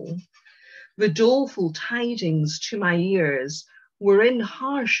fall. The doleful tidings to my ears were in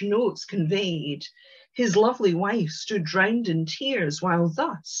harsh notes conveyed. His lovely wife stood drowned in tears, while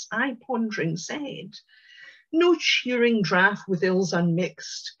thus I pondering said, no cheering draught with ills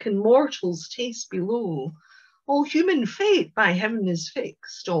unmixed can mortals taste below. All human fate by heaven is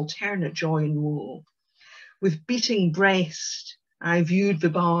fixed, alternate joy and woe. With beating breast I viewed the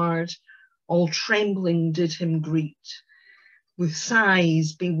bard, all trembling did him greet, with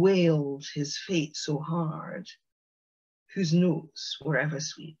sighs bewailed his fate so hard, whose notes were ever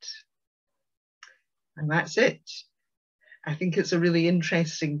sweet. And that's it. I think it's a really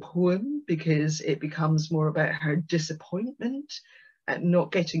interesting poem because it becomes more about her disappointment at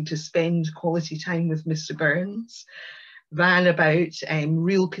not getting to spend quality time with Mr. Burns than about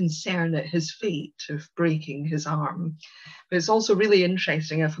real concern at his fate of breaking his arm. But it's also really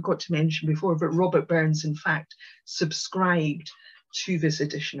interesting, I forgot to mention before, but Robert Burns in fact subscribed to this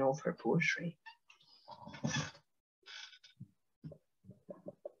edition of her poetry.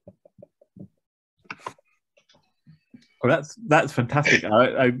 Well, that's fantastic.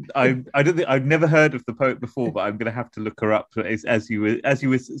 I don't think I've never heard of the poet before, but I'm going to have to look her up as you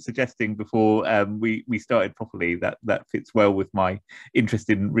were suggesting before we started properly. That fits well with my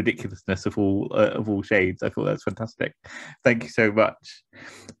interest in ridiculousness of all shades. I thought that's fantastic. Thank you so much.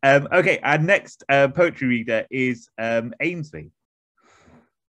 Okay, our next poetry reader is Ainsley,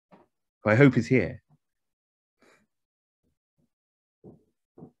 who I hope is here.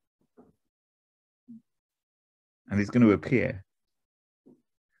 And he's going to appear.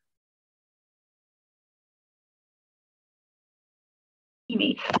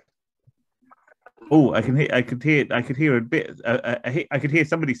 Oh, I could hear a bit. I could hear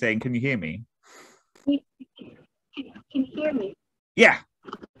somebody saying, "Can you hear me?" Can you hear me? Yeah.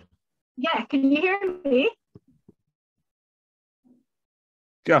 Yeah, can you hear me?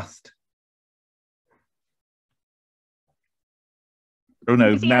 Just. Oh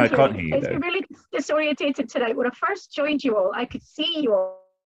no, now I can't hear you. It's been really disorientated tonight. When I first joined you all, I could see you all.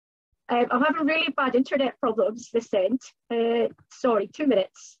 I'm having really bad internet problems this end. Sorry, 2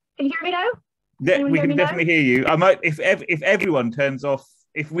 minutes. Can you hear me now? Yeah, we can definitely hear you. I might, if everyone turns off,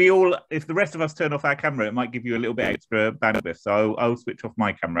 if the rest of us turn off our camera, it might give you a little bit extra bandwidth. So I'll switch off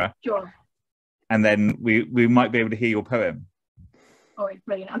my camera. Sure. And then we might be able to hear your poem. All right,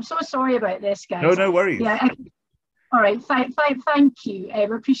 brilliant. I'm so sorry about this, guys. No worries. Yeah. All right, thank you. I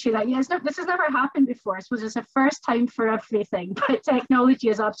appreciate that. Yes, this has never happened before. I suppose it's the first time for everything, but technology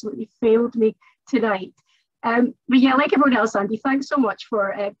has absolutely failed me tonight. But yeah, like everyone else, Andy, thanks so much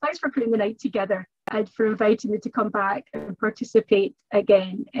for putting the night together. and for inviting me to come back and participate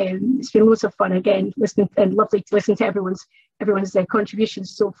again. It's been loads of fun again, listening, and lovely to listen to everyone's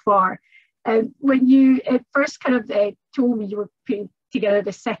contributions so far. When you first kind of told me you were putting together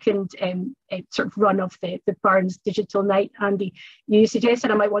the second sort of run of the Burns digital night, Andy, you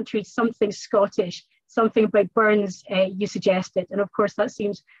suggested I might want to read something Scottish, something by Burns, you suggested, and of course that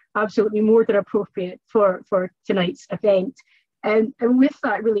seems absolutely more than appropriate for tonight's event. And with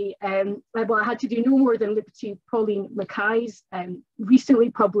that, really, well, I had to do no more than look to Pauline Mackay's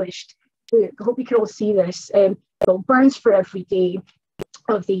recently published book. I hope you can all see this. Called Burns for Every Day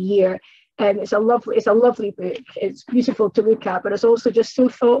of the Year. It's a lovely book. It's beautiful to look at, but it's also just so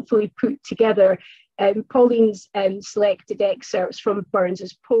thoughtfully put together. Pauline's selected excerpts from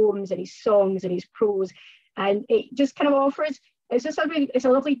Burns's poems and his songs and his prose, and it just kind of offers. It's a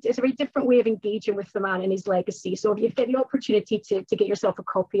very different way of engaging with the man and his legacy. So if you get the opportunity to get yourself a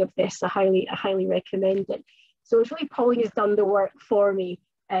copy of this, I highly recommend it. So it's really Pauline has done the work for me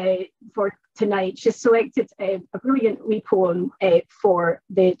for tonight. She's selected a brilliant wee poem for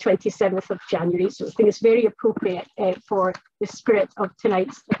the 27th of January. So I think it's very appropriate for the spirit of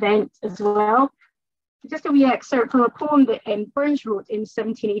tonight's event as well. Just a wee excerpt from a poem that Burns wrote in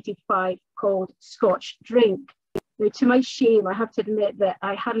 1785 called Scotch Drink. Now, to my shame, I have to admit that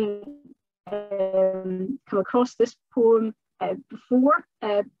I hadn't come across this poem before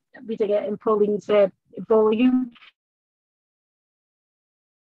reading it in Pauline's volume.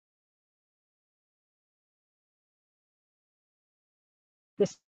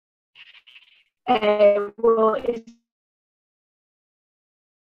 This well,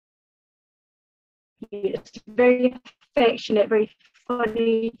 it's a very affectionate, very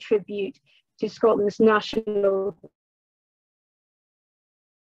funny tribute to Scotland's national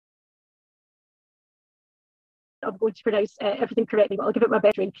I'm going to pronounce everything correctly, but I'll give it my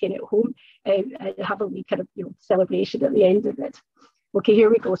best drinking at home and have a wee kind of celebration at the end of it. Okay, here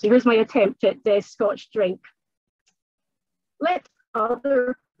we go. So here's my attempt at the Scotch drink. Let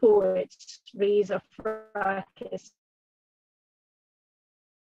other poets raise a fracas.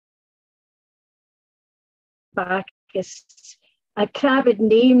 Bacchus, a crabbed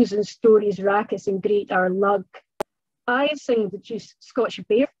names and stories raucous and great our lug. I sing the juice Scotch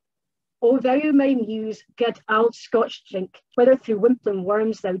beer. O thou my muse, good auld Scotch drink, whether through wimpling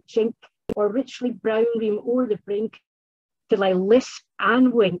worms thou jink, or richly brown ream o'er the brink, till I lisp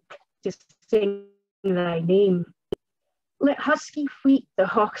and wink to sing thy name. Let husky wheat the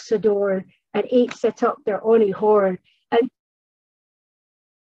hawks adore, and eight set up their ony horn, and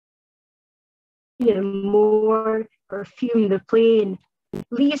more perfume the plain.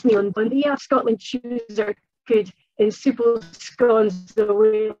 Leaves me on Bundy of Scotland choose are good, in supple scones the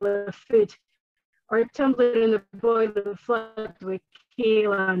whale of food, or a tumbler in the boiling flood with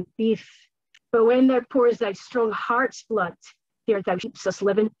kale and beef. But when thou pours thy strong heart's blood, there thou keeps us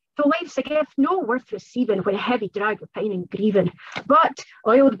living. For life's a gift no worth receiving, when heavy drag repining grieving. But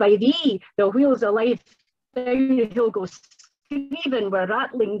oiled by thee, the wheels of life downhill go screeving with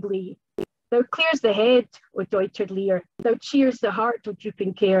rattling glee. Thou clears the head, O doitered leer, thou cheers the heart, O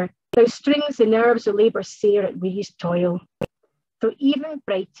drooping care, thou strings the nerves of labour sere at weary's toil. Thou even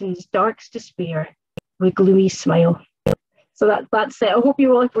brightens dark's despair with gloomy smile. So that's it. I hope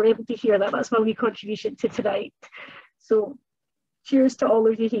you all were able to hear that. That's my wee contribution to tonight. So cheers to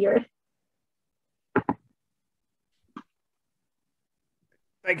all of you here.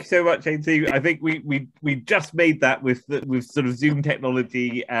 Thank you so much, Ainsley. I think we just made that with sort of Zoom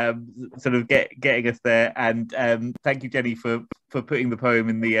technology, sort of getting us there. And thank you, Jenny, for putting the poem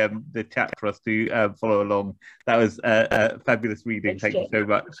in the chat for us to follow along. That was a fabulous reading. Thank you so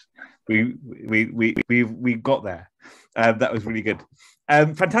much. We got there. That was really good.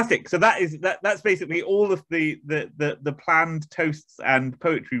 Fantastic. So that's basically all of the planned toasts and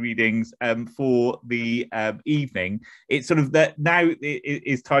poetry readings for the evening. It's sort of that now it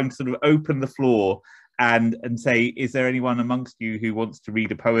is time to sort of open the floor and say, is there anyone amongst you who wants to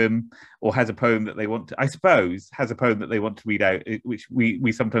read a poem or has a poem that they want to, I suppose, has a poem that they want to read out, which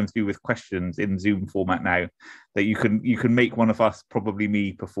we sometimes do with questions in Zoom format now, that you can make one of us, probably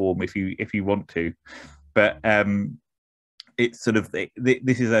me, perform if you want to. But it's sort of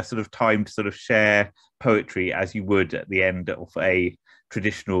this is a sort of time to sort of share poetry as you would at the end of a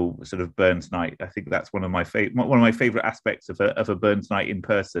traditional sort of Burns night. I think that's one of my favorite aspects of a Burns night in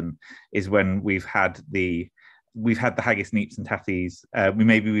person is when we've had the haggis, neeps and tatties.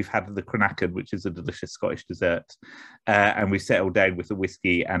 We've had the cronachan, which is a delicious Scottish dessert, and we settled down with a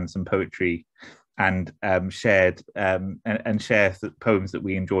whiskey and some poetry, and shared poems that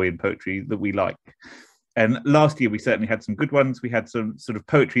we enjoy and poetry that we like. And last year, we certainly had some good ones. We had some sort of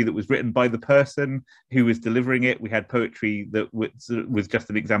poetry that was written by the person who was delivering it. We had poetry that was just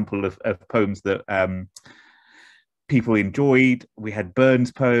an example of poems that people enjoyed. We had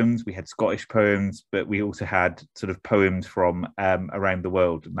Burns poems, we had Scottish poems, but we also had sort of poems from around the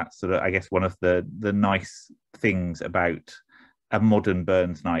world. And that's sort of, I guess, one of the nice things about a modern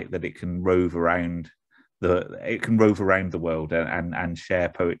Burns night, that it can rove around the world and share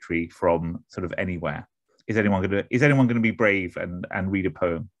poetry from sort of anywhere. Is anyone going to be brave and read a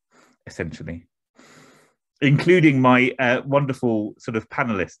poem, essentially? Including my wonderful sort of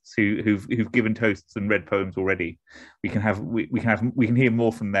panelists who've given toasts and read poems already. We can hear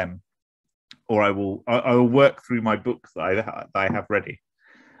more from them, or I will work through my books that I have ready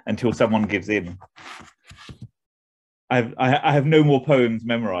until someone gives in. I have no more poems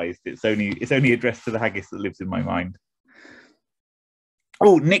memorized. It's only addressed to the haggis that lives in my mind.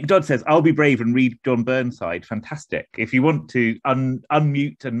 Oh, Nick Dodd says, I'll be brave and read John Burnside. Fantastic. If you want to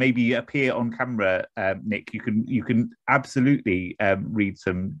unmute and maybe appear on camera, Nick, you can absolutely read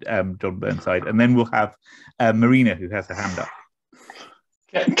some John Burnside. And then we'll have Marina, who has her hand up.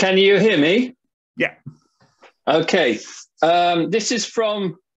 Can you hear me? Yeah. Okay. This is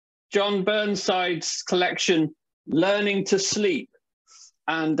from John Burnside's collection, Learning to Sleep.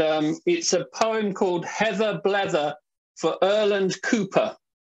 And it's a poem called Heather Blether for Erland Cooper,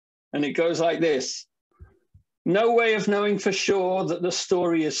 and it goes like this. No way of knowing for sure that the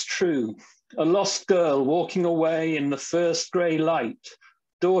story is true. A lost girl walking away in the first grey light,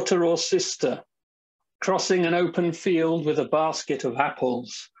 daughter or sister, crossing an open field with a basket of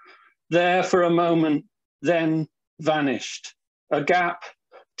apples. There for a moment, then vanished. A gap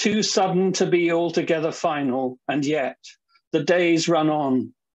too sudden to be altogether final, and yet the days run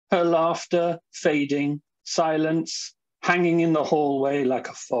on, her laughter fading, silence hanging in the hallway like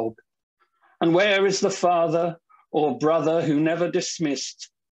a fog. And where is the father or brother who never dismissed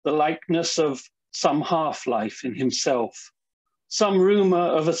the likeness of some half-life in himself, some rumour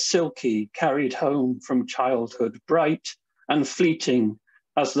of a silky carried home from childhood, bright and fleeting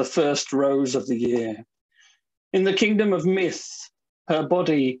as the first rose of the year? In the kingdom of myth, her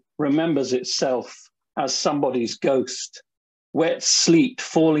body remembers itself as somebody's ghost, wet sleet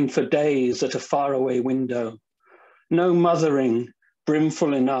falling for days at a faraway window. No mothering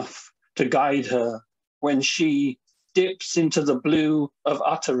brimful enough to guide her when she dips into the blue of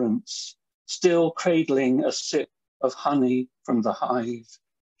utterance, still cradling a sip of honey from the hive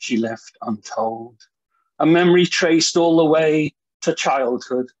she left untold. A memory traced all the way to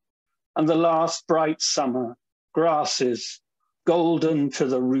childhood and the last bright summer, grasses golden to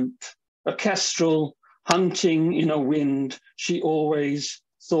the root, a kestrel hunting in a wind she always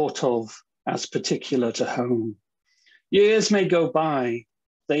thought of as particular to home. Years may go by,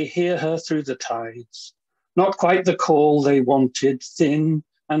 they hear her through the tides, not quite the call they wanted, thin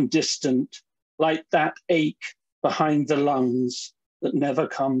and distant, like that ache behind the lungs that never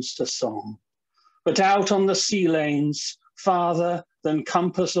comes to song. But out on the sea lanes, farther than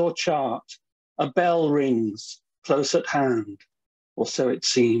compass or chart, a bell rings close at hand, or so it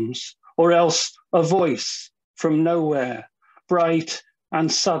seems, or else a voice from nowhere, bright and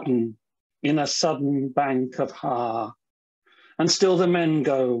sudden, in a sudden bank of ha. And still the men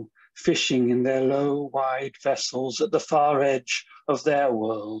go fishing in their low, wide vessels at the far edge of their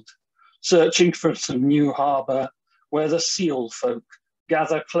world, searching for some new harbour where the seal folk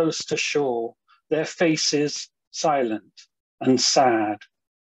gather close to shore, their faces silent and sad,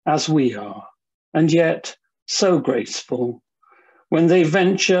 as we are, and yet so graceful. When they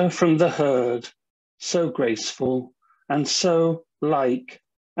venture from the herd, so graceful and so like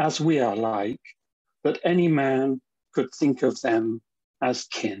as we are like, that any man could think of them as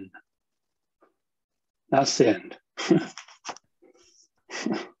kin. That's the end.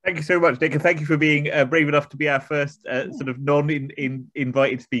 Thank you so much, Nick, and thank you for being brave enough to be our first sort of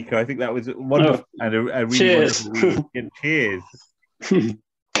non-invited speaker. I think that was wonderful and a really cheers. Wonderful weekend. Cheers.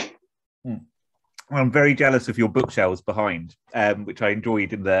 I'm very jealous of your bookshelves behind, which I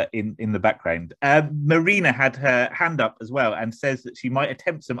enjoyed in the background. Marina had her hand up as well and says that she might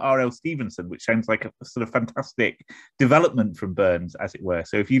attempt some R.L. Stevenson, which sounds like a sort of fantastic development from Burns, as it were.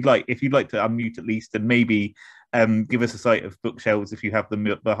 So if you'd like to unmute at least and maybe give us a sight of bookshelves if you have them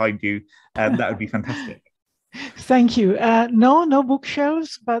behind you, that would be fantastic. Thank you. No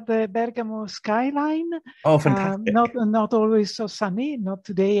bookshelves, but the Bergamo skyline. Oh, fantastic! Not always so sunny. Not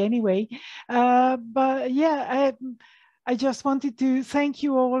today, anyway. But yeah, I just wanted to thank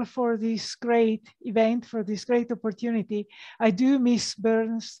you all for this great event, for this great opportunity. I do miss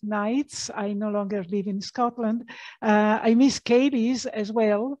Burns nights. I no longer live in Scotland. I miss Kaylee's as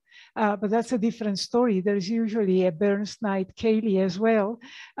well. but that's a different story. There's usually a Burns Night Ceilidh as well.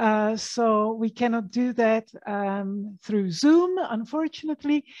 So we cannot do that through Zoom,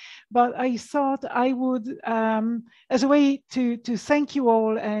 unfortunately, but I thought I would, as a way to thank you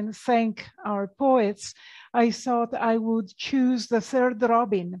all and thank our poets, I thought I would choose the third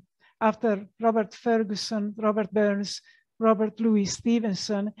Robin after Robert Ferguson, Robert Burns, Robert Louis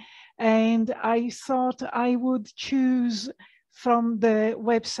Stevenson. And I thought I would choose from the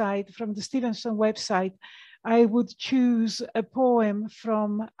website, from the Stevenson website, I would choose a poem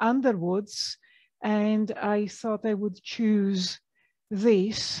from Underwood's, and I thought I would choose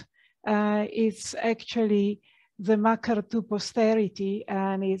this. It's actually The Macar to Posterity,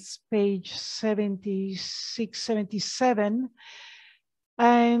 and it's page 76, 77.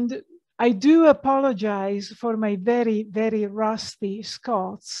 And I do apologize for my very, very rusty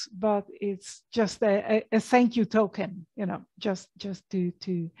Scots, but it's just a thank you token, you know, just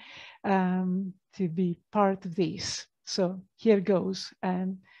to be part of this. So here goes,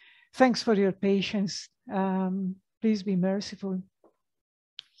 and thanks for your patience. Please be merciful.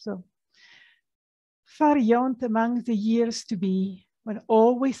 So, far yond among the years to be, when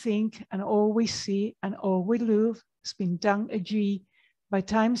all we think and all we see and all we love has been done agee by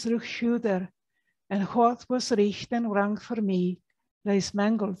time's ruchschuder, and what was richt and wrang for me lies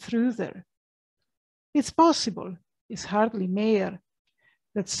mangled through there. It's possible, it's hardly mere,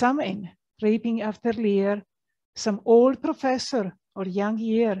 that some in raping after leer, some old professor or young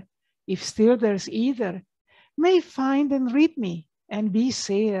year, if still there's either, may find and read me and be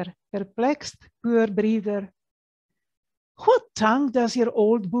sair, perplexed, poor breather. What tongue does your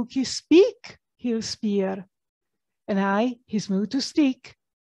old bookie speak? He'll speer. And I, his mood to stick.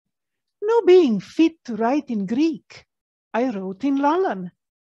 No being fit to write in Greek, I wrote in Lullan,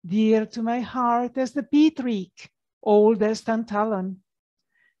 dear to my heart as the peat-reek, old as Tantallon.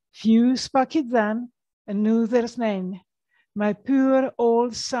 Few spak it then, and knew there's nane. My poor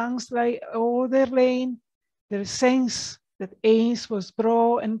old songs lie o'er their lane, their sense that ains was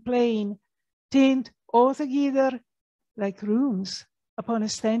broad and plain, tint altogether like runes upon a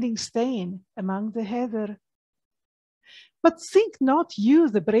standing stain among the heather. But think not you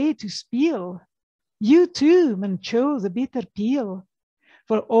the brae to spiel, you too man chow the bitter peel.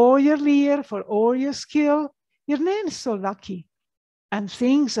 For all your leer, for all your skill, you're nane so lucky, and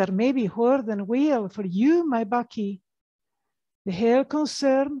things are maybe hard and well for you, my buckie. The whole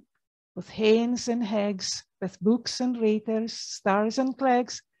concern, with hanes and hags, with books and raters, stars and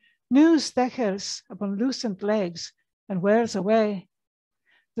clags, new stechers upon loosened legs, and wears away.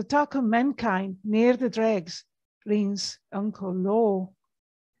 The talk of mankind near the dregs, leans Uncle Low.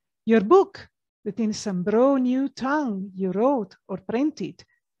 Your book, that in some broad new tongue you wrote or printed,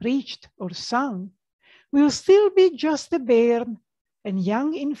 preached or sung, will still be just a bairn and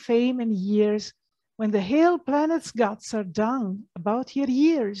young in fame and years when the whole planet's guts are done about your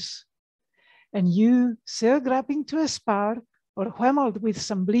years. And you, still grappling to aspire, or whammelled with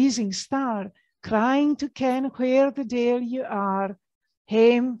some blazing star, crying to ken where the dale you are,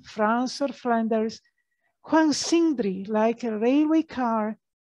 hame, France or Flanders, whang singdry like a railway car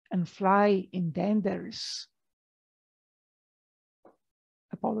and fly in danders.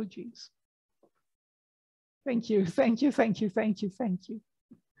 Apologies. Thank you, thank you, thank you, thank you, thank you.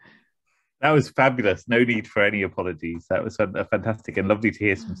 That was fabulous. No need for any apologies. That was fantastic and lovely to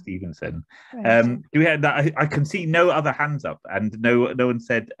hear from Stevenson. Do we have that? I can see no other hands up, and no one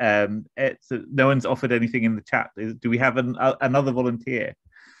said no one's offered anything in the chat. Do we have another volunteer?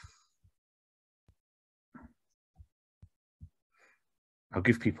 I'll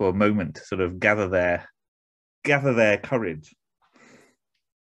give people a moment to sort of gather their courage.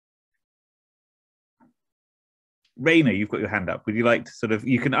 Raina, you've got your hand up. Would you like to sort of,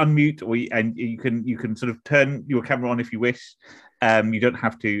 you can unmute, or you can sort of turn your camera on if you wish. You don't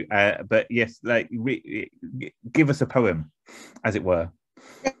have to, but yes, like give us a poem, as it were.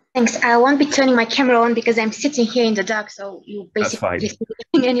 Thanks. I won't be turning my camera on because I'm sitting here in the dark, so you basically just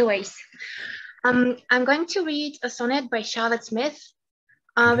anyways. I'm going to read a sonnet by Charlotte Smith,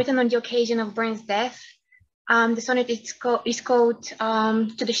 written on the occasion of Burns' death. The sonnet is called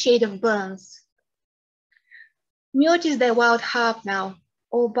To the Shade of Burns. Mute is thy wild harp now,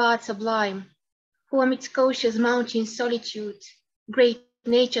 O bard sublime, who amid Scotia's mountain solitude, great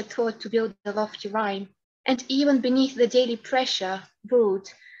nature thought to build a lofty rhyme, and even beneath the daily pressure, brood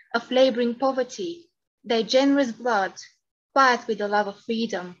of laboring poverty, thy generous blood fired with the love of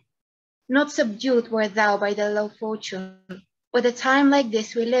freedom. Not subdued wert thou by the low fortune, but a time like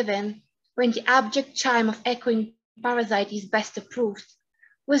this we live in, when the abject chime of echoing parasite is best approved,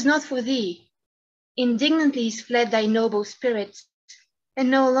 was not for thee. Indignantly is fled thy noble spirit, and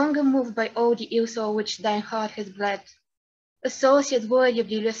no longer moved by all the ill soul which thine heart has bled. Associate worthy of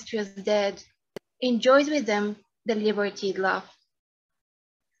the illustrious dead, enjoys with them the liberty it loved.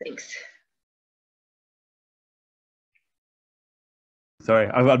 Thanks. Sorry,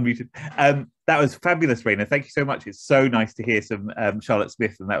 I've unmuted. That was fabulous, Raina. Thank you so much. It's so nice to hear some Charlotte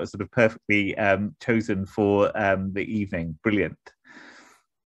Smith, and that was sort of perfectly chosen for the evening. Brilliant.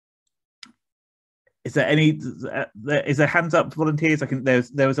 Is there any? Is there hands up volunteers? I think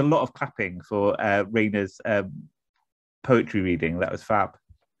there was a lot of clapping for Raina's poetry reading. That was fab.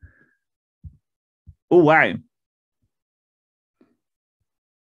 Oh wow.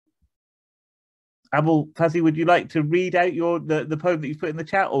 Abel Fazzy, would you like to read out the poem that you put in the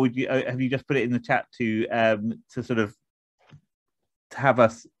chat, or would you have you just put it in the chat to sort of to have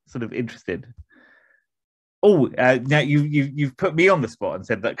us sort of interested? Oh, now you've put me on the spot and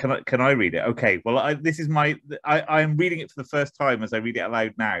said that can I read it? Okay, well this is I'm reading it for the first time as I read it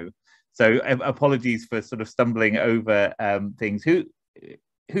aloud now, so apologies for sort of stumbling over things.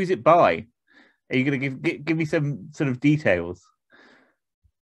 Who's it by? Are you going to give me some sort of details?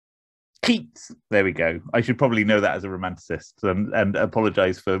 Keats. There we go. I should probably know that as a romanticist, and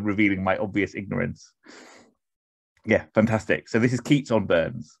apologise for revealing my obvious ignorance. Yeah, fantastic. So this is Keats on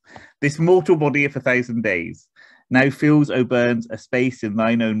Burns. This mortal body of 1,000 days now fills, O Burns, a space in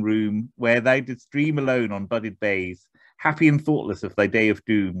thine own room, where thou didst dream alone on budded bays, happy and thoughtless of thy day of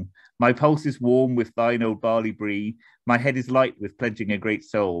doom. My pulse is warm with thine old barley brie, my head is light with pledging a great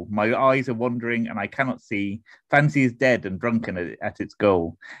soul, my eyes are wandering and I cannot see, fancy is dead and drunken at its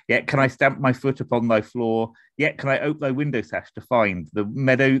goal. Yet can I stamp my foot upon thy floor, yet can I ope thy window sash to find the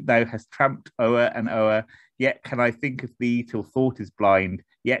meadow thou hast tramped o'er and o'er, yet can I think of thee till thought is blind,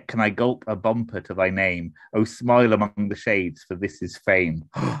 yet can I gulp a bumper to thy name. Oh, smile among the shades, for this is fame.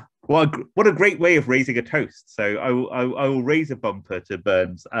 What a great way of raising a toast. So I will raise a bumper to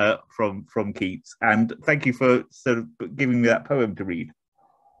Burns from Keats, and thank you for sort of giving me that poem to read.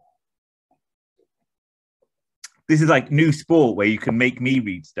 This is like new sport where you can make me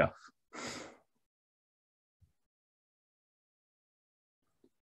read stuff.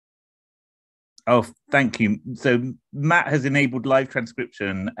 Oh, thank you. So Matt has enabled live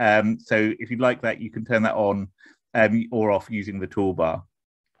transcription. So if you'd like that, you can turn that on or off using the toolbar.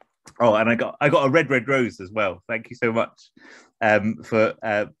 Oh, and I got a red rose as well. Thank you so much for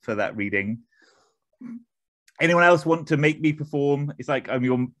that reading. Anyone else want to make me perform? It's like I'm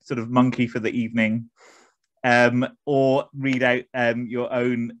your sort of monkey for the evening, or read out your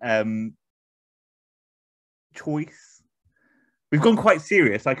own choice. We've gone quite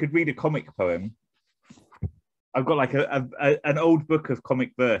serious. I could read a comic poem. I've got like an old book of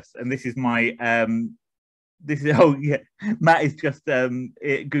comic verse, and this is my oh yeah, Matt is just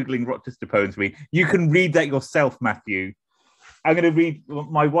googling Rochester poems for me. You can read that yourself, Matthew. I'm going to read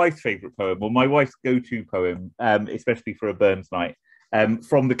my wife's favourite poem, or my wife's go-to poem, especially for a Burns night,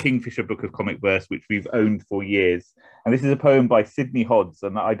 from the Kingfisher Book of Comic Verse, which we've owned for years. And this is a poem by Sidney Hodds,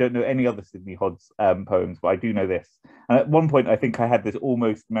 and I don't know any other Sidney Hodds poems, but I do know this. And at one point, I think I had this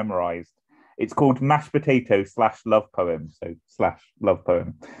almost memorised. It's called Mashed Potato / Love Poem, so / Love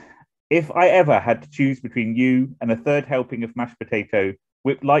Poem. If I ever had to choose between you and a third helping of mashed potato,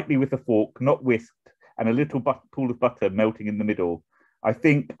 whipped lightly with a fork, not whisked, and a little pool of butter melting in the middle, I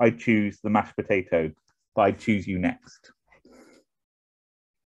think I'd choose the mashed potato, but I'd choose you next.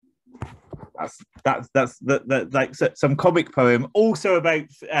 That's like some comic poem, also about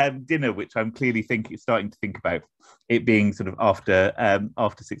dinner, which I'm clearly starting to think about it being sort of after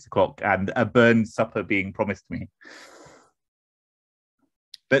 6 o'clock and a Burns supper being promised me.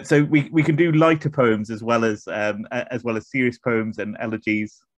 But so we can do lighter poems as well as serious poems and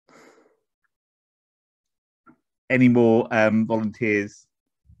elegies. Any more volunteers?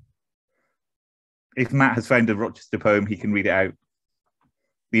 If Matt has found a Rochester poem, he can read it out.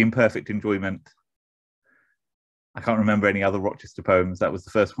 The Imperfect Enjoyment. I can't remember any other Rochester poems. That was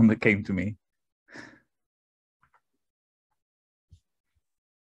the first one that came to me.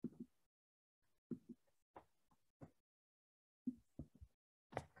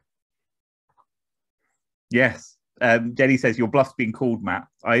 Yes. Jenny says, your bluff's been called, Matt.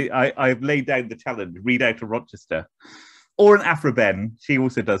 I've laid down the challenge. Read out a Rochester. Or an Afroben. She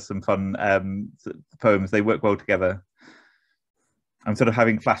also does some fun poems. They work well together. I'm sort of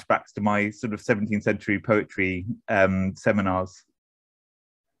having flashbacks to my sort of 17th century poetry seminars.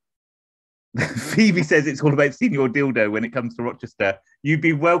 Phoebe says it's all about Senior Dildo when it comes to Rochester. You'd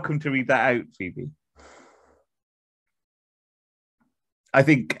be welcome to read that out, Phoebe. I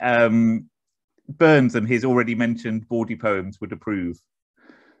think Burns and his already mentioned bawdy poems would approve.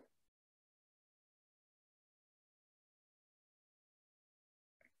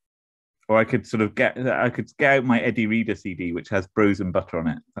 Or I could sort of get out my Eddie Reader CD, which has Bros and Butter on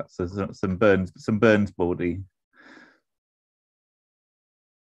it. That's some Burns bawdy.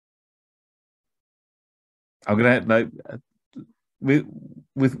 I'm gonna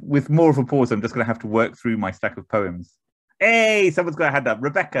with more of a pause. I'm just gonna have to work through my stack of poems. Hey, someone's got a hand up.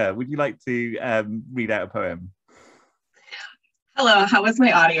 Rebecca, would you like to read out a poem? Hello. How was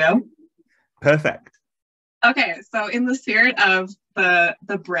my audio? Perfect. Okay, so in the spirit of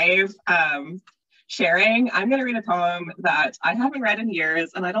the brave sharing, I'm going to read a poem that I haven't read in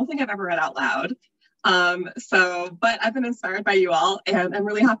years, and I don't think I've ever read out loud. But I've been inspired by you all, and I'm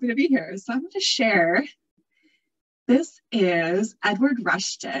really happy to be here. So I'm going to share. This is Edward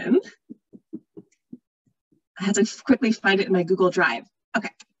Rushton. I had to quickly find it in my Google Drive. Okay,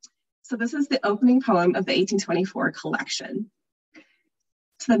 so this is the opening poem of the 1824 collection.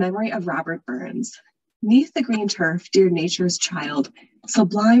 To the memory of Robert Burns. 'Neath the green turf, dear nature's child,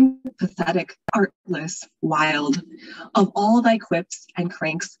 sublime, pathetic, artless, wild, of all thy quips and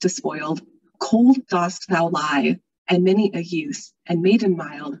cranks despoiled, cold dost thou lie, and many a youth and maiden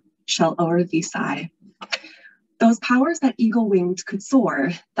mild shall o'er thee sigh. Those powers that eagle-winged could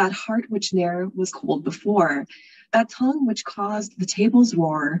soar, that heart which ne'er was cold before, that tongue which caused the table's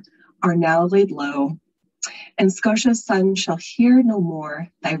roar, are now laid low, and Scotia's sun shall hear no more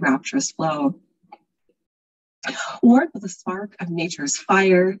thy rapturous flow. Warmed with a spark of nature's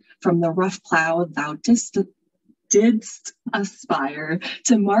fire, from the rough plough thou didst aspire,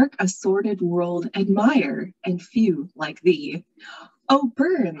 to mark a sordid world admire, and few like thee, O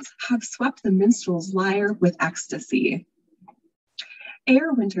Burns, have swept the minstrel's lyre with ecstasy.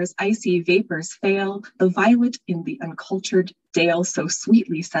 Ere winter's icy vapors fail, the violet in the uncultured dale so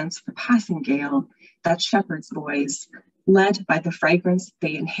sweetly scents the passing gale, that shepherds' boys, led by the fragrance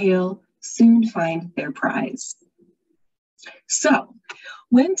they inhale, soon find their prize. So,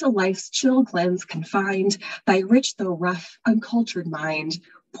 when to life's chill glens confined, thy rich though rough, uncultured mind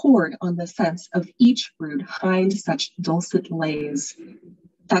poured on the sense of each rude hind such dulcet lays,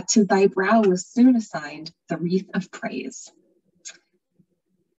 that to thy brow was soon assigned the wreath of praise.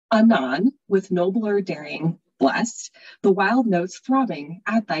 Anon, with nobler daring blessed, the wild notes throbbing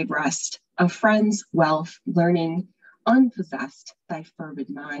at thy breast, of friends, wealth, learning, unpossessed thy fervid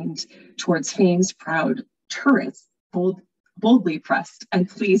mind, towards fame's proud turrets boldly pressed and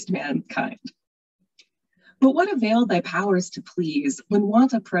pleased mankind. But what availed thy powers to please, when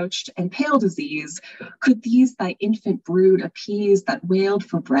want approached and pale disease, could these thy infant brood appease that wailed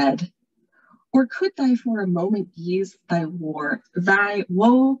for bread? Or could thy for a moment ease thy woe-worn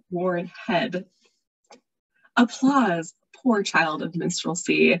head? Applause, poor child of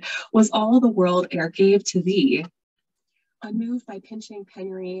minstrelsy, was all the world e'er gave to thee. Unmoved by pinching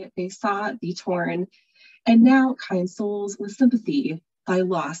penury, they saw thee torn, and now, kind souls, with sympathy, thy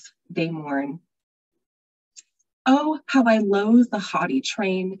loss they mourn. Oh, how I loathe the haughty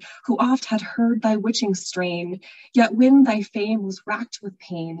train, who oft had heard thy witching strain, yet when thy fame was racked with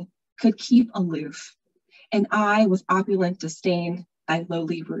pain, could keep aloof, and I with opulent disdain thy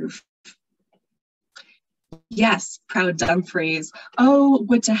lowly roof. Yes, proud Dumfries, oh,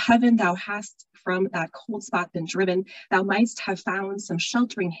 would to heaven thou hast from that cold spot been driven, thou mightst have found some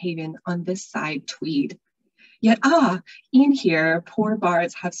sheltering haven on this side Tweed. Yet e'en here poor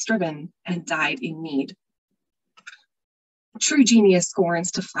bards have striven and died in need. True genius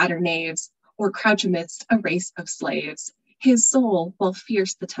scorns to flatter knaves, or crouch amidst a race of slaves. His soul, while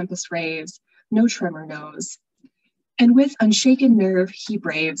fierce the tempest raves, no tremor knows, and with unshaken nerve he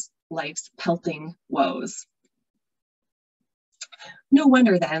braves life's pelting woes. No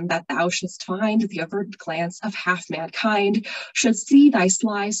wonder then that thou shouldst find the averted glance of half mankind, should see thy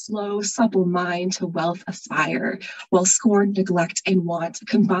sly, slow, supple mind to wealth aspire, while scorn, neglect, and want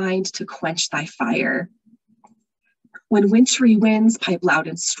combined to quench thy fire. When wintry winds pipe loud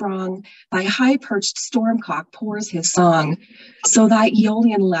and strong, thy high-perched stormcock pours his song, so thy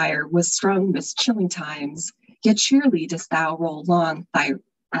Aeolian lyre was strung midst chilling times, yet cheerly dost thou roll long thy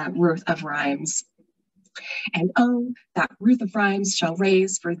ruth of rhymes. And oh, that ruth of rhymes shall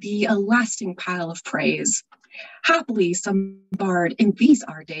raise for thee a lasting pile of praise. Happily some bard in these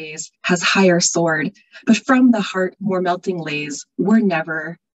our days has higher soared, but from the heart more melting lays were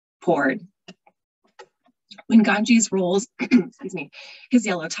never poured. When Ganges rolls, excuse me, his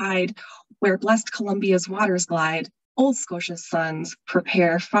yellow tide, where blessed Columbia's waters glide, old Scotia's sons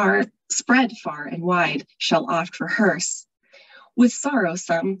prepare spread far and wide, shall oft rehearse, with sorrow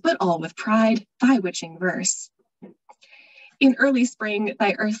some, but all with pride, thy witching verse. In early spring,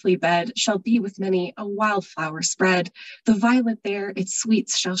 thy earthly bed shall be with many a wildflower spread. The violet there its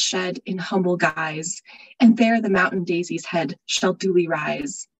sweets shall shed in humble guise, and there the mountain daisy's head shall duly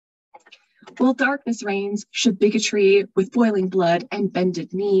rise. While darkness reigns, should bigotry with boiling blood and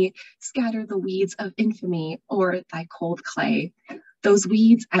bended knee scatter the weeds of infamy o'er thy cold clay, those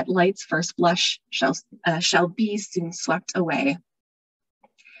weeds at light's first blush shall be soon swept away.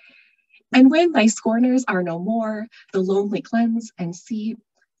 And when thy scorners are no more, the lonely glens and sea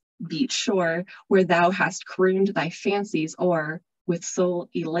beach shore, where thou hast crooned thy fancies o'er, with soul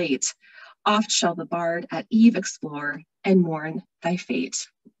elate, oft shall the bard at eve explore and mourn thy fate.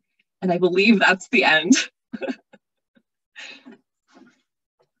 And I believe that's the end.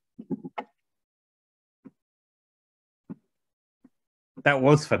 That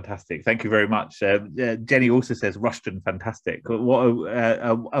was fantastic. Thank you very much. Jenny also says Rushton, fantastic. What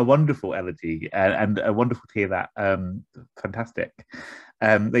a wonderful elegy, and wonderful to hear that. Fantastic.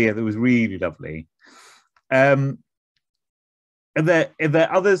 Yeah, that was really lovely. Are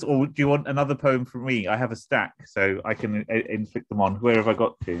there others, or do you want another poem from me? I have a stack, so I can inflict them on. Where have I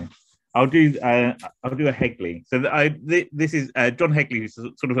got to? I'll do a Hegley. So this is John Hegley, who's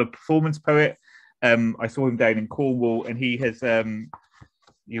sort of a performance poet. I saw him down in Cornwall, and he has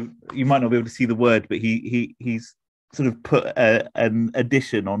you might not be able to see the word, but he's sort of put an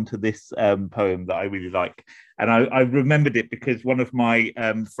addition onto this poem that I really like, and I remembered it because one of my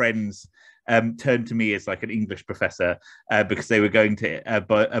friends turned to me as like an English professor because they were going to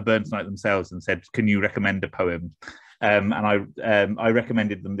a Burns night themselves and said, "Can you recommend a poem?" And I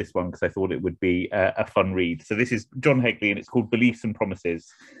recommended them this one because I thought it would be a fun read. So this is John Hegley, and it's called Beliefs and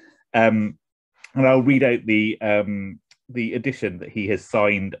Promises. And I'll read out the edition that he has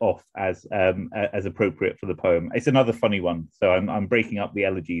signed off as appropriate for the poem. It's another funny one, so I'm breaking up the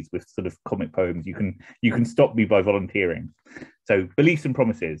elegies with sort of comic poems. You can stop me by volunteering. So, Beliefs and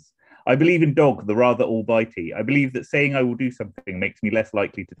Promises. I believe in dog, the rather almighty. I believe that saying I will do something makes me less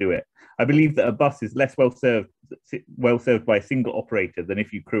likely to do it. I believe that a bus is less well served by a single operator than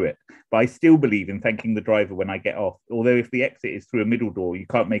if you crew it. But I still believe in thanking the driver when I get off, although if the exit is through a middle door, you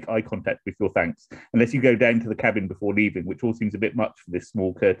can't make eye contact with your thanks, unless you go down to the cabin before leaving, which all seems a bit much for this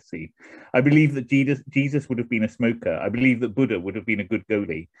small courtesy. I believe that Jesus would have been a smoker. I believe that Buddha would have been a good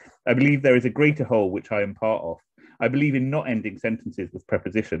goalie. I believe there is a greater whole which I am part of. I believe in not ending sentences with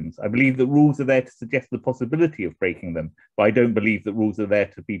prepositions. I believe that rules are there to suggest the possibility of breaking them, but I don't believe that rules are there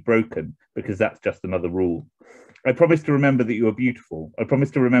to be broken, because that's just another rule. I promise to remember that you are beautiful. I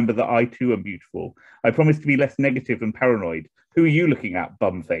promise to remember that I too am beautiful. I promise to be less negative and paranoid. Who are you looking at,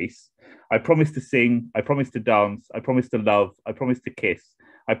 bum face? I promise to sing. I promise to dance. I promise to love. I promise to kiss.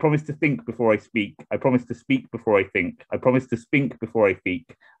 I promise to think before I speak. I promise to speak before I think. I promise to speak before I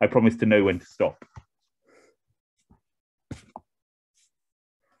speak. I promise to know when to stop.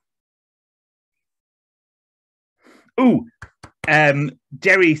 Oh,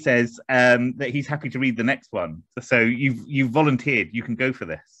 Jerry says that he's happy to read the next one. So you've volunteered. You can go for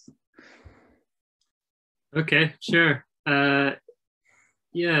this. Okay, sure.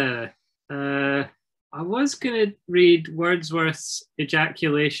 Yeah. I was going to read Wordsworth's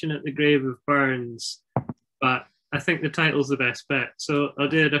Ejaculation at the Grave of Burns, but I think the title's the best bet, so I'll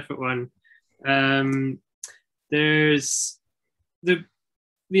do a different one. There's the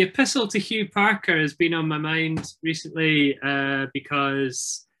epistle to Hugh Parker has been on my mind recently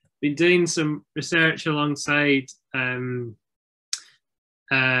because I've been doing some research alongside a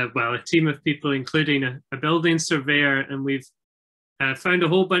team of people, including a building surveyor, and we've found a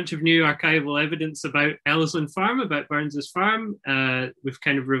whole bunch of new archival evidence about Ellesland Farm, about Burns's farm. We've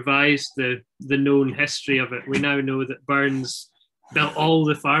kind of revised the known history of it. We now know that Burns built all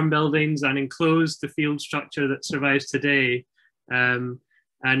the farm buildings and enclosed the field structure that survives today.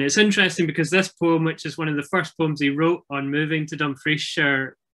 And it's interesting because this poem, which is one of the first poems he wrote on moving to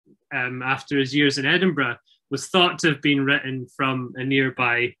Dumfriesshire after his years in Edinburgh, was thought to have been written from a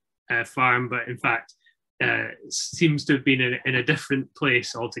nearby farm, but in fact seems to have been in a different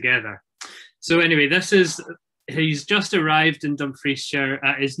place altogether. So anyway, he's just arrived in Dumfriesshire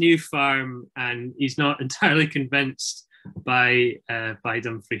at his new farm, and he's not entirely convinced by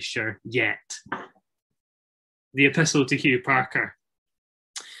Dumfriesshire yet. The Epistle to Hugh Parker.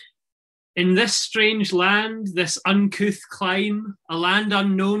 In this strange land, this uncouth clime, a land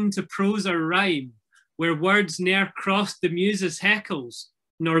unknown to prose or rhyme, where words ne'er crossed the muse's heckles,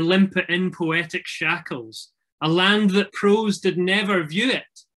 nor limp it in poetic shackles, a land that prose did never view it,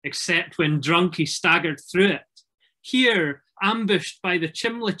 except when drunk he staggered through it. Here, ambushed by the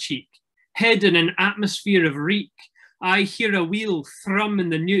chimla cheek, hid in an atmosphere of reek, I hear a wheel thrum in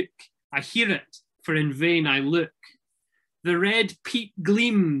the nuke, I hear it, for in vain I look. The red peat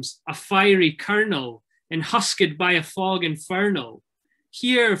gleams, a fiery kernel, enhusked by a fog infernal.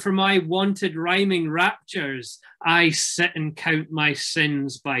 Here for my wanted rhyming raptures, I sit and count my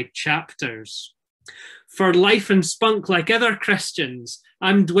sins by chapters. For life and spunk like other Christians,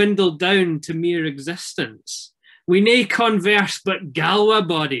 I'm dwindled down to mere existence. We nae converse but Galwa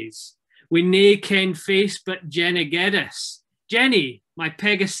bodies. We nae ken face but Jenny Geddes. Jenny, my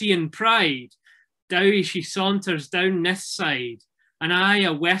Pegasian pride. Dowie she saunters down this side, and I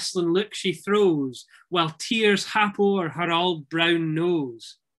a westland look she throws, while tears hap o'er her auld brown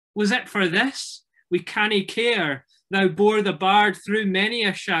nose. Was it for this? We cannae care. Thou bore the bard through many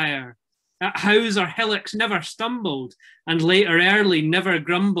a shire. At house or hillocks never stumbled, and later early never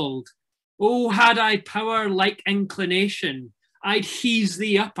grumbled. Oh, had I power like inclination, I'd hease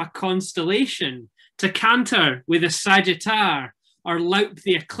thee up a constellation, to canter with the Sagittar, or loup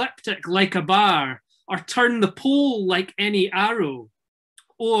the ecliptic like a bar, or turn the pole like any arrow.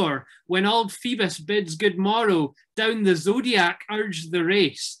 Or, when old Phoebus bids good morrow, down the zodiac urge the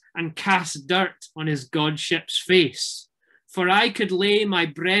race, and cast dirt on his godship's face. For I could lay my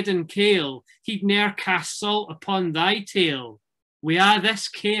bread and kale, he'd ne'er cast salt upon thy tail. We a this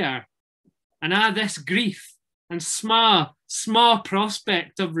care, and a this grief, and sma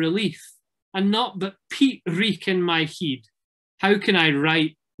prospect of relief, and not but peat reek in my heed. How can I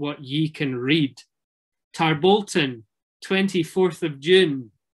write what ye can read? Tarbolton, 24th of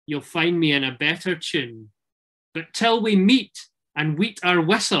June, you'll find me in a better tune. But till we meet and weet our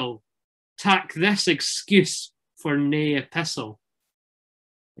whistle, tack this excuse for nae epistle.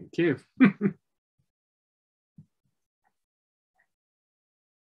 Thank you.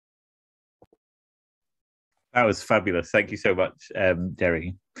 That was fabulous. Thank you so much,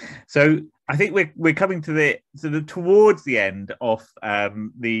 Derry. So I think we're coming to the towards the end of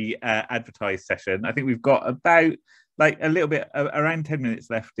the advertised session. I think we've got about like a little bit around 10 minutes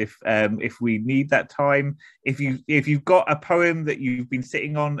left if we need that time. If you've got a poem that you've been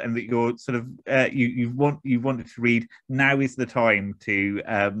sitting on and that you're sort of you wanted to read, now is the time to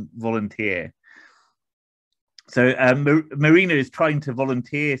volunteer. So Marina is trying to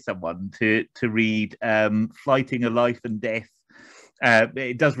volunteer someone to read Flighting a Life and Death.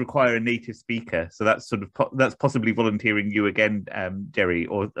 It does require a native speaker, so that's sort of that's possibly volunteering you again, Gerry,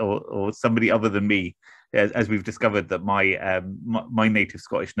 or somebody other than me, as we've discovered that my native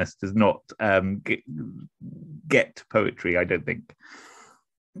Scottishness does not get to poetry, I don't think.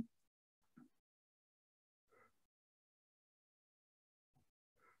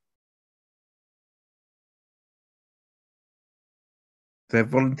 They're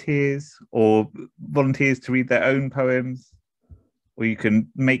volunteers to read their own poems, or you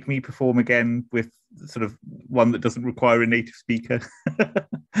can make me perform again with sort of one that doesn't require a native speaker.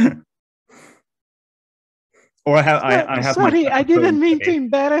 Or I have. Sorry, I didn't mean to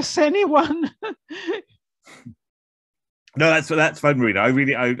embarrass anyone. No, that's fine, Marina.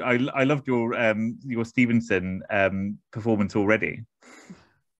 I loved your Stevenson performance already.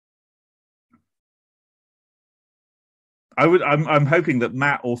 I'm hoping that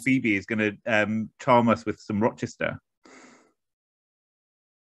Matt or Phoebe is going to charm us with some Rochester.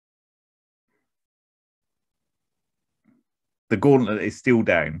 The gauntlet is still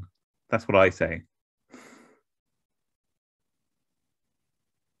down. That's what I say.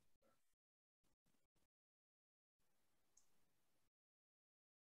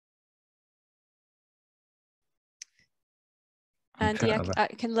 Andy, I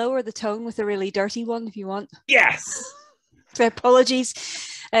can lower the tone with a really dirty one if you want. Yes. So apologies.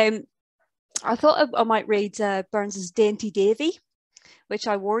 I thought I might read Burns's Dainty Davy, which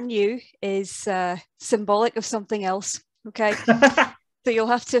I warn you is symbolic of something else. Okay, so you'll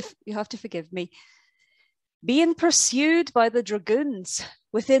have to forgive me. Being pursued by the dragoons,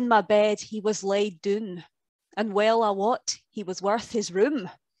 within my bed he was laid down, and well I wot he was worth his room,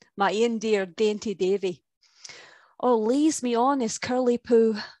 my ain dear Dainty Davy. Oh, lees me on his curly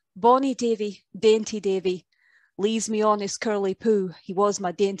poo, bonny Davy, Dainty Davy. Lees me on his curly poo, he was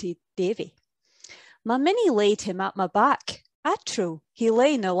my Dainty Davy. My Minnie laid him at my back, at true, he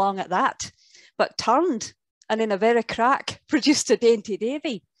lay no long at that, but turned, and in a very crack produced a Dainty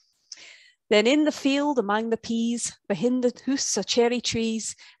Davy. Then in the field among the peas, behind the hoose o' cherry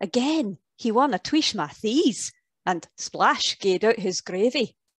trees, again he won a twish my thies, and splash gaed out his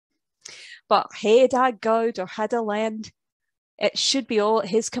gravy. But had I gowd or had a land, it should be all at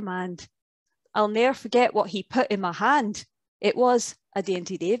his command. I'll ne'er forget what he put in my hand. It was a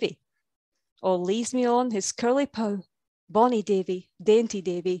Dainty Davy. Oh, lees me on his curly poo, bonny Davy, Dainty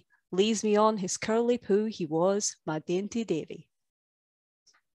Davy. Lees me on his curly poo, he was my Dainty Davy.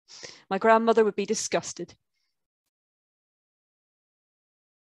 My grandmother would be disgusted.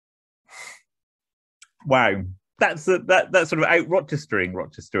 Wow. that's sort of out Rochestering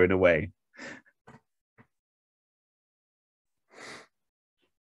Rochester in a way.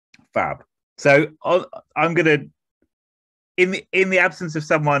 Fab. So I'm gonna, in the absence of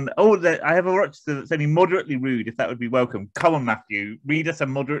someone, I have a Rochester that's only moderately rude, if that would be welcome. Come on, Matthew, read us a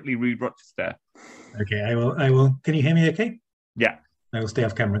moderately rude Rochester. Okay, I will. Can you hear me okay? Yeah. I will stay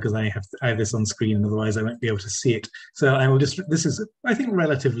off camera because I have this on screen, and otherwise I won't be able to see it. So I will just, this is, I think,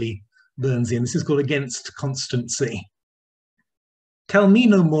 relatively Burnsian. This is called Against Constancy. Tell me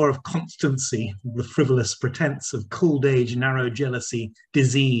no more of constancy, the frivolous pretense of cold age, narrow jealousy,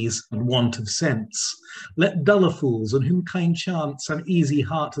 disease, and want of sense. Let duller fools, on whom kind chance an easy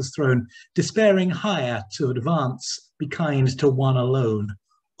heart has thrown, despairing higher to advance, be kind to one alone.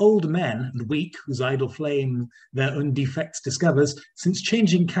 Old men and weak, whose idle flame their own defects discovers, since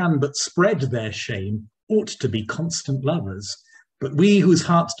changing can but spread their shame, ought to be constant lovers. But we whose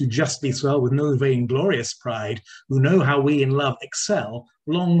hearts do justly swell with no vain glorious pride, who know how we in love excel,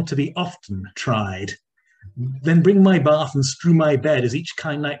 long to be often tried. Then bring my bath and strew my bed as each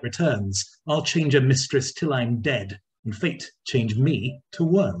kind night returns. I'll change a mistress till I'm dead, and fate change me to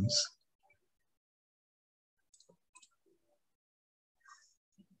worms.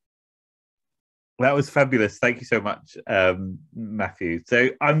 That was fabulous. Thank you so much, Matthew. So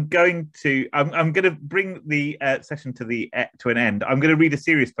I'm going to bring the session to an end. I'm going to read a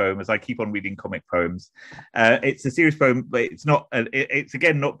serious poem as I keep on reading comic poems. It's a serious poem, but it's not. It's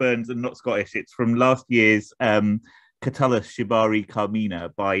again not Burns and not Scottish. It's from last year's Catullus Shibari Carmina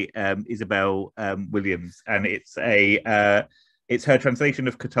by Isabel Williams, and it's her translation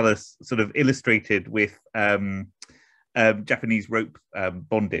of Catullus, sort of illustrated with Japanese rope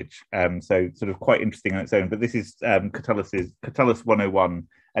bondage, so sort of quite interesting on its own. But this is Catullus 101,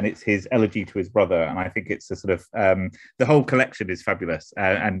 and it's his elegy to his brother. And I think it's a sort of the whole collection is fabulous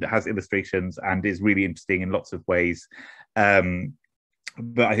and has illustrations and is really interesting in lots of ways.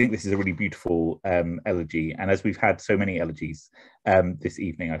 But I think this is a really beautiful elegy. And as we've had so many elegies this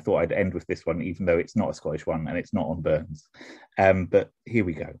evening, I thought I'd end with this one, even though it's not a Scottish one and it's not on Burns. But here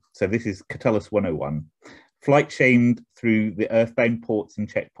we go. So this is Catullus 101. Flight shamed through the earthbound ports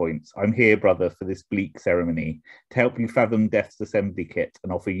and checkpoints, I'm here, brother, for this bleak ceremony, to help you fathom death's assembly kit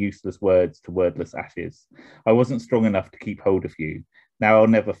and offer useless words to wordless ashes. I wasn't strong enough to keep hold of you. Now I'll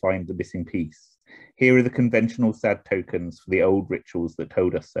never find the missing piece. Here are the conventional sad tokens for the old rituals that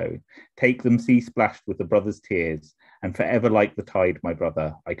told us so. Take them, see splashed with the brother's tears, and forever like the tide, my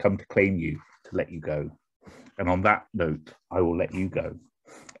brother, I come to claim you, to let you go. And on that note, I will let you go.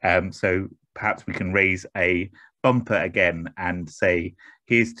 So perhaps we can raise a bumper again and say,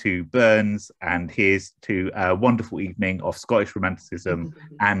 here's to Burns, and here's to a wonderful evening of Scottish Romanticism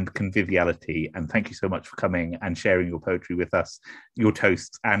and conviviality. And thank you so much for coming and sharing your poetry with us, your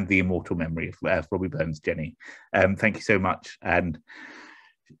toasts, and the immortal memory of Robbie Burns, Jenny. Thank you so much, and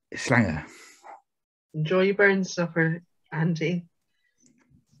Schlanger. Enjoy your Burns supper, Andy.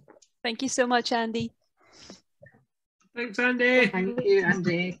 Thank you so much, Andy. Thanks, Andy. Thank you,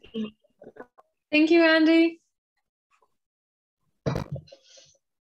 Andy. Thank you, Andy.